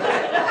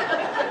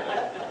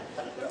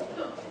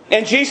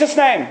 In Jesus'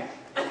 name.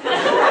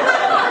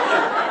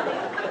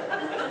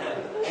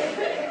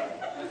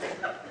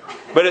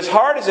 But as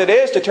hard as it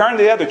is to turn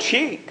the other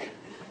cheek,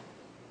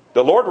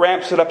 the Lord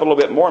ramps it up a little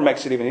bit more and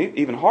makes it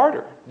even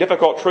harder.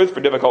 Difficult truth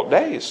for difficult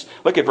days.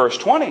 Look at verse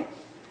 20. I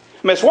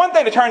mean, it's one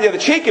thing to turn the other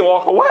cheek and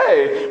walk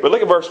away. But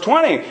look at verse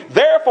 20.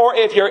 Therefore,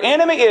 if your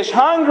enemy is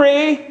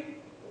hungry,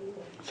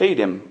 feed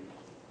him.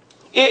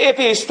 If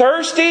he's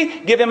thirsty,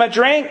 give him a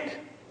drink.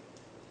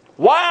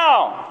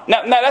 Wow!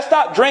 Now that's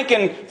not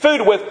drinking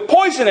food with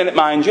poison in it,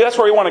 mind you. That's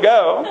where you want to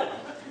go.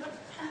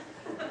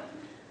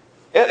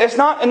 It's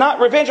not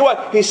revenge.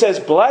 What? He says,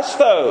 bless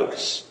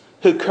those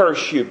who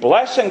curse you.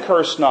 Bless and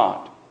curse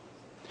not.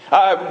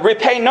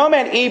 Repay no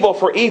man evil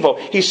for evil.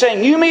 He's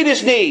saying you meet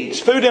his needs.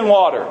 Food and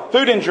water.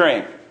 Food and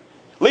drink.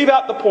 Leave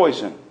out the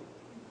poison.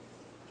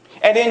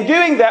 And in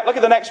doing that, look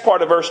at the next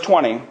part of verse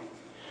 20.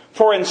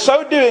 For in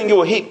so doing you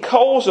will heap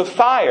coals of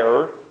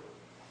fire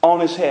on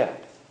his head.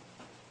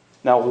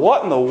 Now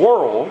what in the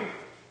world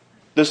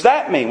does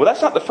that mean? Well,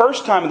 that's not the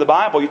first time in the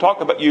Bible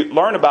you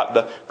learn about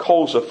the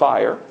coals of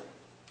fire.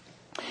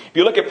 If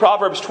you look at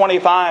Proverbs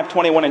 25,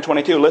 21 and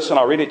 22, listen,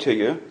 I'll read it to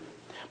you.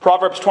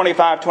 Proverbs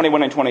 25,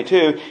 21 and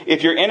 22.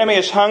 If your enemy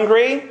is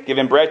hungry, give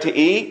him bread to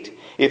eat.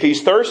 If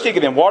he's thirsty,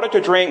 give him water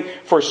to drink.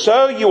 For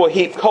so you will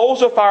heap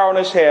coals of fire on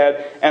his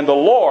head, and the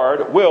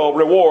Lord will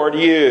reward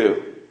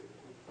you.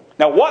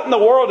 Now, what in the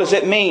world does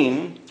it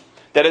mean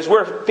that as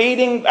we're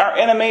feeding our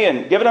enemy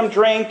and giving them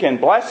drink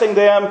and blessing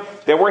them,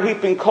 that we're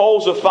heaping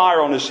coals of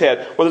fire on his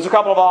head? Well, there's a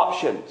couple of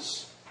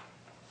options.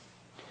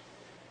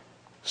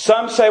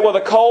 Some say, well,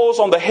 the coals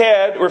on the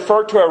head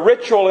refer to a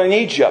ritual in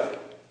Egypt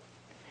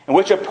in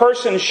which a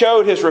person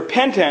showed his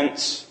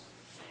repentance,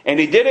 and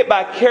he did it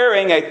by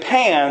carrying a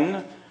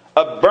pan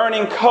of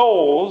burning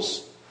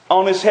coals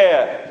on his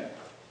head.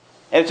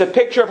 And it's a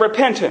picture of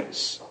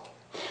repentance.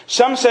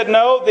 Some said,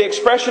 no, the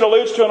expression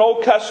alludes to an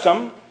old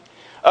custom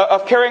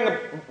of carrying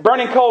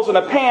burning coals in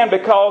a pan,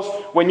 because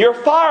when your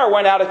fire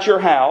went out at your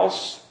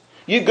house,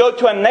 you go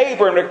to a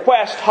neighbor and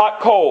request hot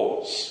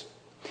coals.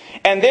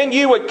 And then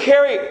you would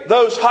carry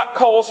those hot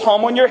coals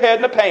home on your head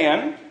in a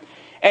pan.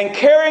 And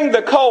carrying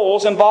the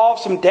coals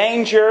involved some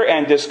danger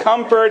and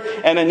discomfort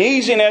and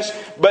uneasiness,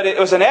 but it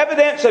was an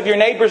evidence of your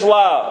neighbor's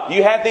love.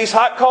 You had these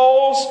hot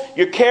coals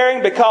you're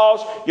carrying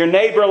because your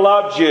neighbor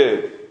loved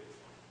you.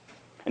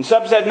 And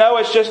some said, no,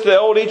 it's just the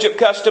old Egypt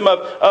custom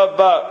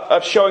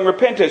of showing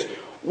repentance.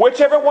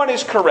 Whichever one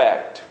is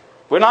correct,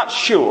 we're not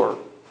sure.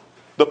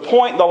 The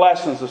point, the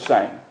lesson is the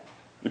same.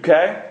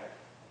 Okay?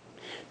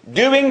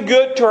 Doing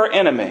good to our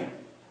enemy.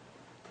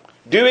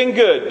 Doing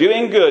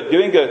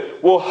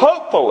good will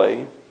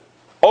hopefully,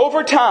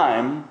 over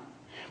time,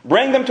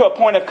 bring them to a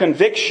point of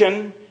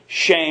conviction,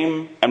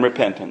 shame, and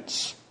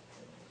repentance.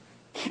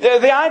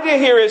 The idea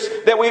here is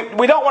that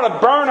we don't want to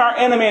burn our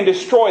enemy and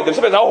destroy them.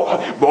 Somebody says,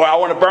 oh, boy, I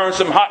want to burn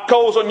some hot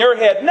coals on your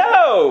head.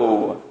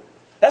 No!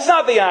 That's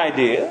not the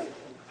idea.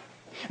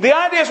 The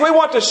idea is we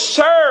want to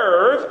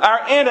serve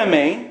our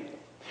enemy.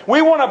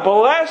 We want to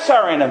bless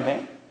our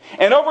enemy.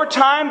 And over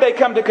time, they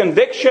come to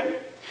conviction.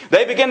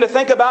 They begin to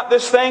think about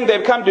this thing.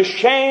 They've come to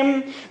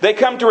shame. They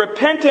come to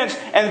repentance.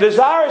 And the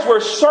desire is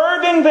we're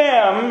serving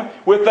them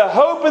with the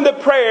hope and the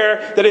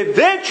prayer that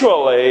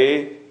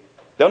eventually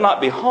they'll not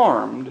be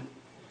harmed.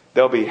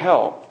 They'll be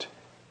helped.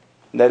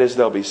 That is,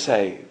 they'll be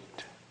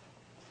saved.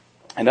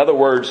 In other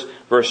words,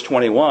 verse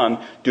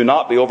 21, do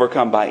not be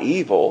overcome by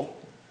evil,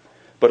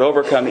 but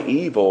overcome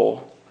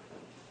evil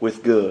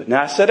with good.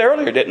 Now, I said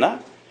earlier, didn't I?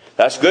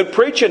 That's good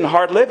preaching and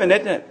hard living,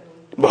 isn't it?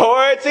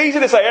 Boy, it's easy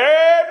to say,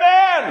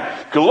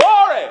 amen,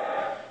 glory,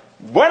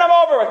 win them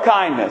over with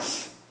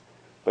kindness.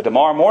 But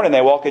tomorrow morning they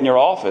walk in your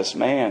office,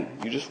 man,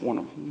 you just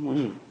want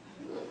to,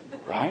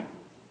 right?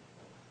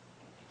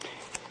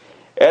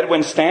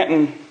 Edwin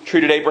Stanton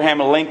treated Abraham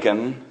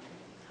Lincoln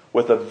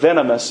with a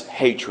venomous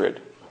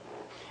hatred.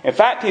 In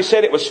fact, he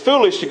said it was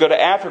foolish to go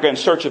to Africa in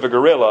search of a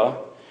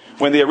gorilla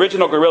when the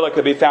original gorilla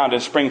could be found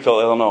in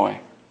Springfield, Illinois.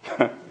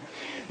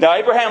 Now,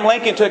 Abraham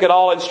Lincoln took it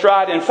all in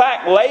stride. In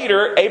fact,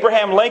 later,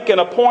 Abraham Lincoln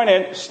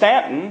appointed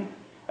Stanton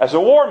as a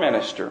war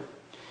minister,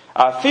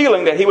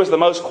 feeling that he was the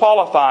most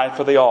qualified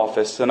for the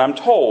office. And I'm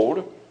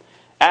told,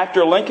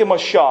 after Lincoln was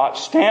shot,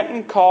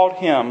 Stanton called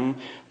him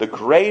the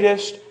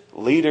greatest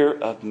leader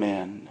of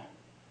men.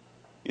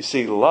 You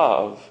see,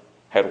 love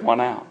had won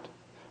out.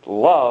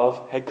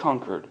 Love had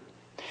conquered.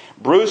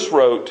 Bruce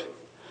wrote,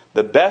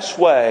 the best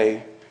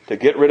way to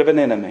get rid of an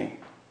enemy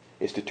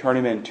is to turn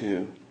him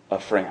into a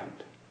friend.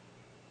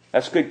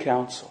 That's good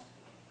counsel.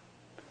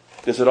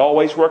 Does it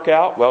always work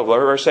out? Well,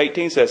 verse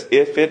 18 says,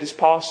 if it is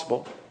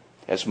possible,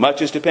 as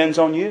much as depends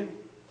on you.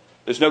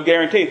 There's no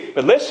guarantee.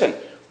 But listen,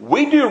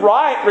 we do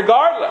right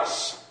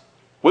regardless.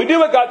 We do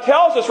what God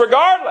tells us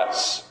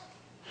regardless.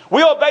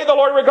 We obey the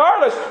Lord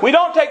regardless. We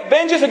don't take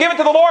vengeance and give it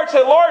to the Lord.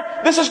 Say, Lord,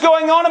 this is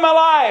going on in my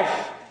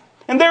life.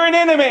 And they're an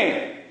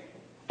enemy.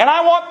 And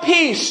I want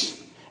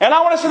peace. And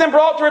I want to see them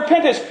brought to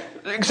repentance.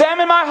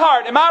 Examine my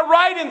heart. Am I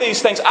right in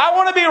these things? I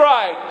want to be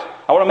right.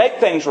 I want to make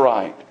things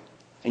right.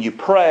 And you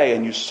pray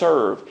and you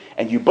serve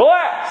and you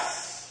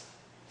bless.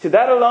 See,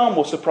 that alone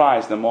will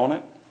surprise them, won't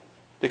it?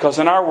 Because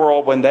in our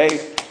world, when they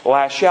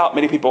lash out,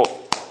 many people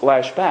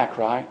lash back,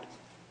 right?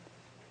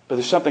 But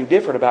there's something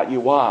different about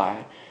you.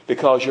 Why?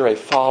 Because you're a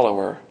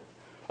follower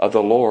of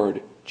the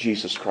Lord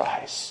Jesus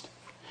Christ.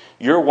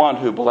 You're one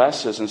who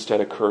blesses instead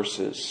of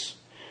curses.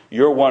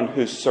 You're one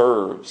who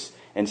serves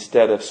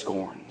instead of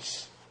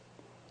scorns.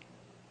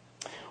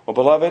 Well,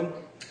 beloved,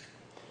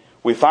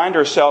 we find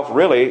ourselves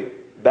really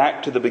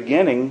back to the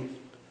beginning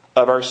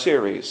of our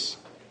series.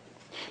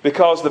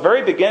 Because the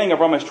very beginning of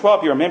Romans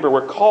 12, you remember,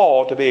 we're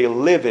called to be a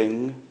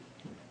living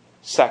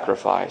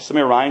sacrifice. Let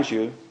me remind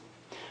you,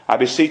 I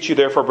beseech you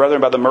therefore,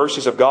 brethren, by the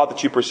mercies of God,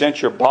 that you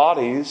present your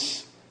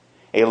bodies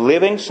a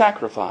living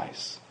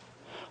sacrifice,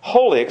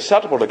 holy,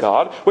 acceptable to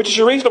God, which is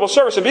your reasonable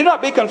service. And do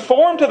not be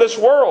conformed to this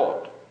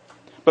world,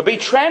 but be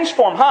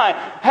transformed.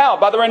 How?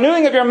 By the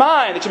renewing of your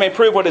mind, that you may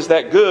prove what is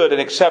that good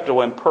and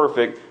acceptable and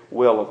perfect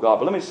will of God.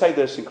 But let me say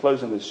this in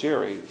closing this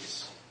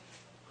series.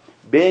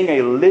 Being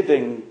a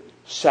living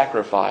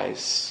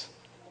sacrifice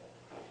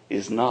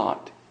is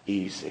not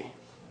easy.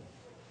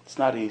 It's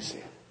not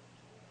easy.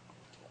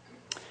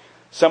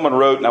 Someone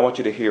wrote, and I want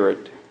you to hear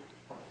it.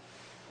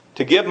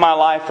 To give my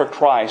life for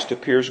Christ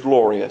appears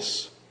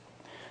glorious.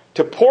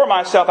 To pour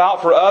myself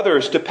out for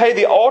others, to pay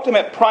the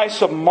ultimate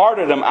price of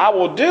martyrdom, I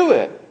will do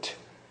it.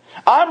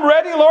 I'm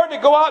ready, Lord, to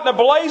go out in a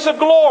blaze of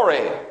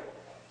glory.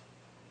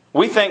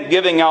 We think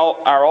giving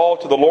our all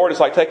to the Lord is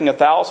like taking a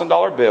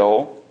 $1,000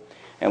 bill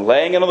and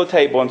laying it on the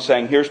table and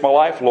saying, here's my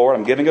life, Lord,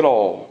 I'm giving it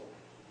all.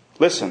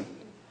 Listen,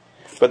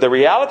 but the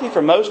reality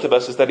for most of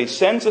us is that He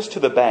sends us to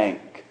the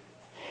bank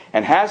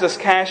and has us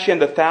cash in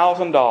the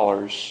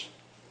 $1,000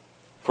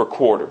 for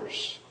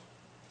quarters.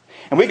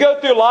 And we go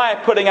through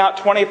life putting out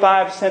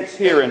 25 cents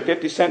here and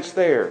 50 cents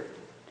there.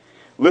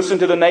 Listen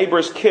to the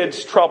neighbor's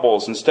kids'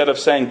 troubles instead of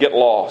saying, get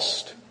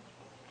lost.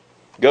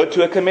 Go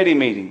to a committee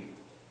meeting.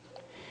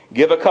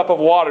 Give a cup of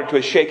water to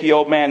a shaky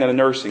old man in a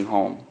nursing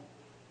home.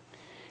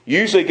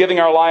 Usually giving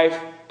our life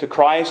to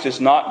Christ is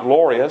not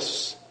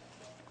glorious.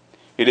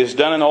 It is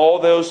done in all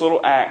those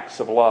little acts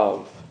of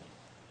love.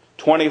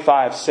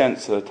 25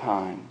 cents at a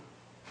time.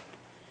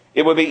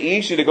 It would be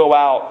easy to go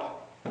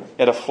out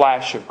in a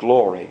flash of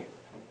glory.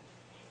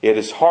 It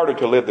is harder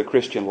to live the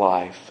Christian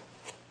life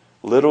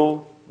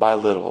little by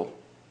little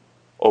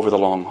over the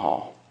long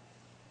haul.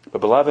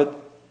 But beloved,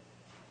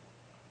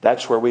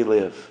 that's where we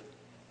live.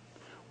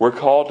 We're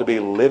called to be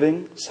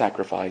living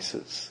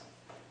sacrifices,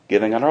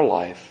 giving on our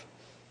life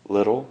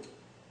little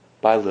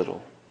by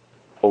little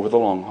over the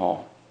long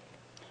haul.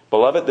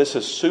 Beloved, this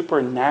is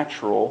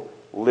supernatural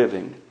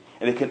living.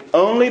 And it can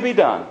only be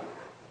done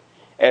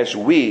as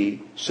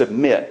we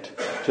submit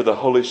to the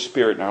Holy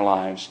Spirit in our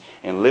lives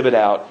and live it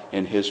out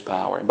in His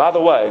power. And by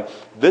the way,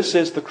 this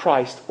is the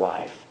Christ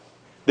life.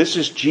 This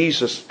is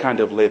Jesus kind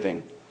of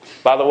living.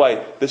 By the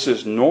way, this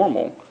is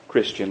normal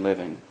Christian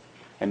living.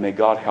 And may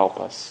God help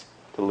us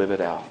to live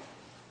it out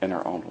in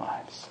our own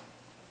lives.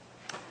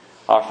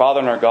 Our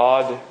Father and our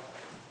God,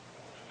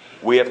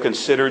 we have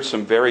considered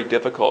some very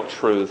difficult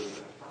truth.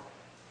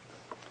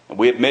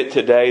 We admit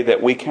today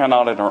that we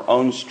cannot in our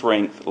own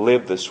strength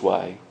live this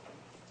way,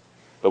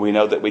 but we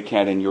know that we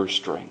can in Your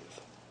strength.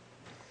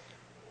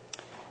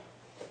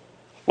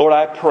 Lord,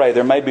 I pray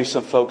there may be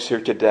some folks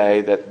here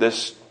today that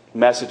this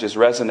message has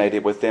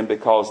resonated with them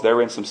because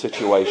they're in some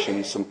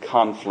situations, some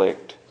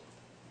conflict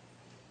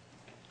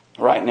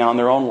right now in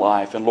their own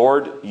life. And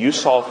Lord, You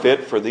saw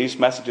fit for these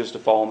messages to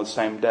fall on the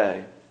same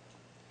day.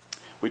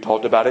 We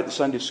talked about it in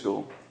Sunday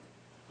school.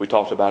 We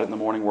talked about it in the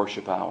morning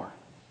worship hour.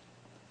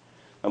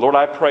 And Lord,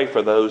 I pray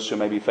for those who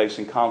may be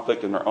facing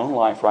conflict in their own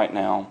life right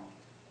now,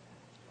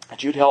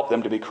 that You'd help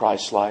them to be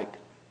Christ-like,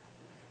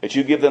 that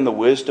You give them the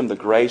wisdom, the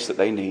grace that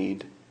they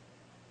need,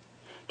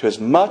 to as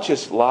much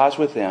as lies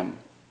with them,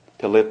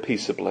 to live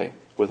peaceably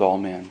with all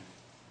men,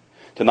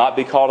 to not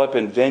be caught up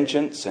in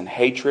vengeance and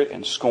hatred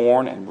and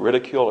scorn and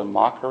ridicule and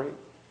mockery,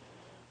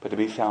 but to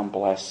be found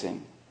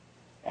blessing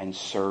and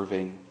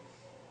serving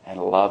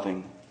and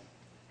loving,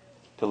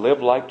 to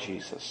live like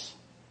Jesus.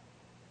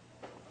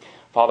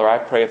 Father, I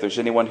pray if there's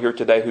anyone here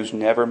today who's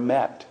never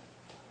met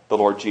the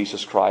Lord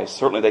Jesus Christ,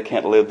 certainly they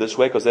can't live this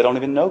way because they don't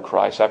even know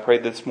Christ. I pray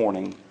this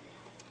morning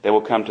they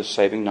will come to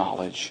saving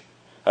knowledge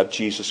of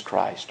Jesus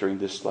Christ during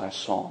this last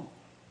song.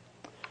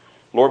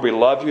 Lord, we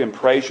love You and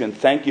praise You and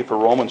thank You for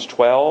Romans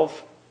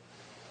 12.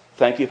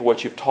 Thank You for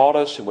what You've taught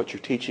us and what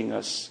You're teaching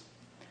us.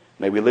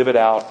 May we live it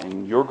out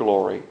in Your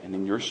glory and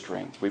in Your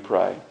strength, we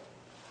pray.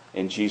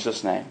 In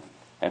Jesus' name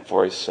and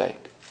for His sake.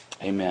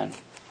 Amen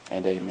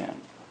and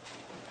amen.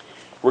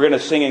 We're going to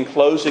sing in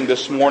closing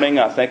this morning,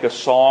 I think, a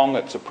song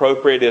that's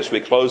appropriate as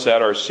we close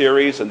out our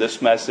series and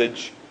this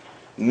message,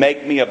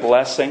 Make Me a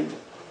Blessing.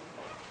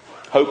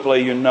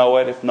 Hopefully you know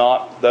it. If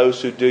not,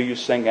 those who do, you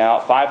sing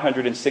out.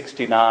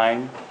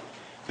 569.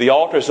 The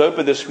altar is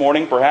open this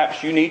morning.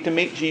 Perhaps you need to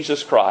meet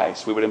Jesus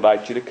Christ. We would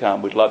invite you to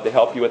come. We'd love to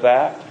help you with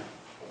that.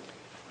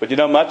 But you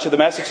know, much of the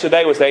message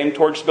today was aimed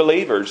towards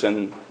believers,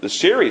 and the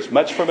series,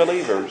 much for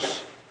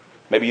believers.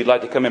 Maybe you'd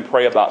like to come and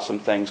pray about some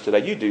things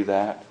today. You do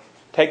that.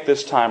 Take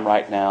this time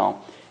right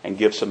now and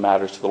give some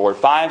matters to the Lord.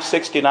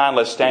 569,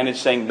 let's stand and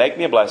sing, Make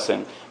Me a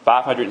Blessing.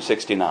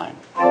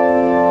 569.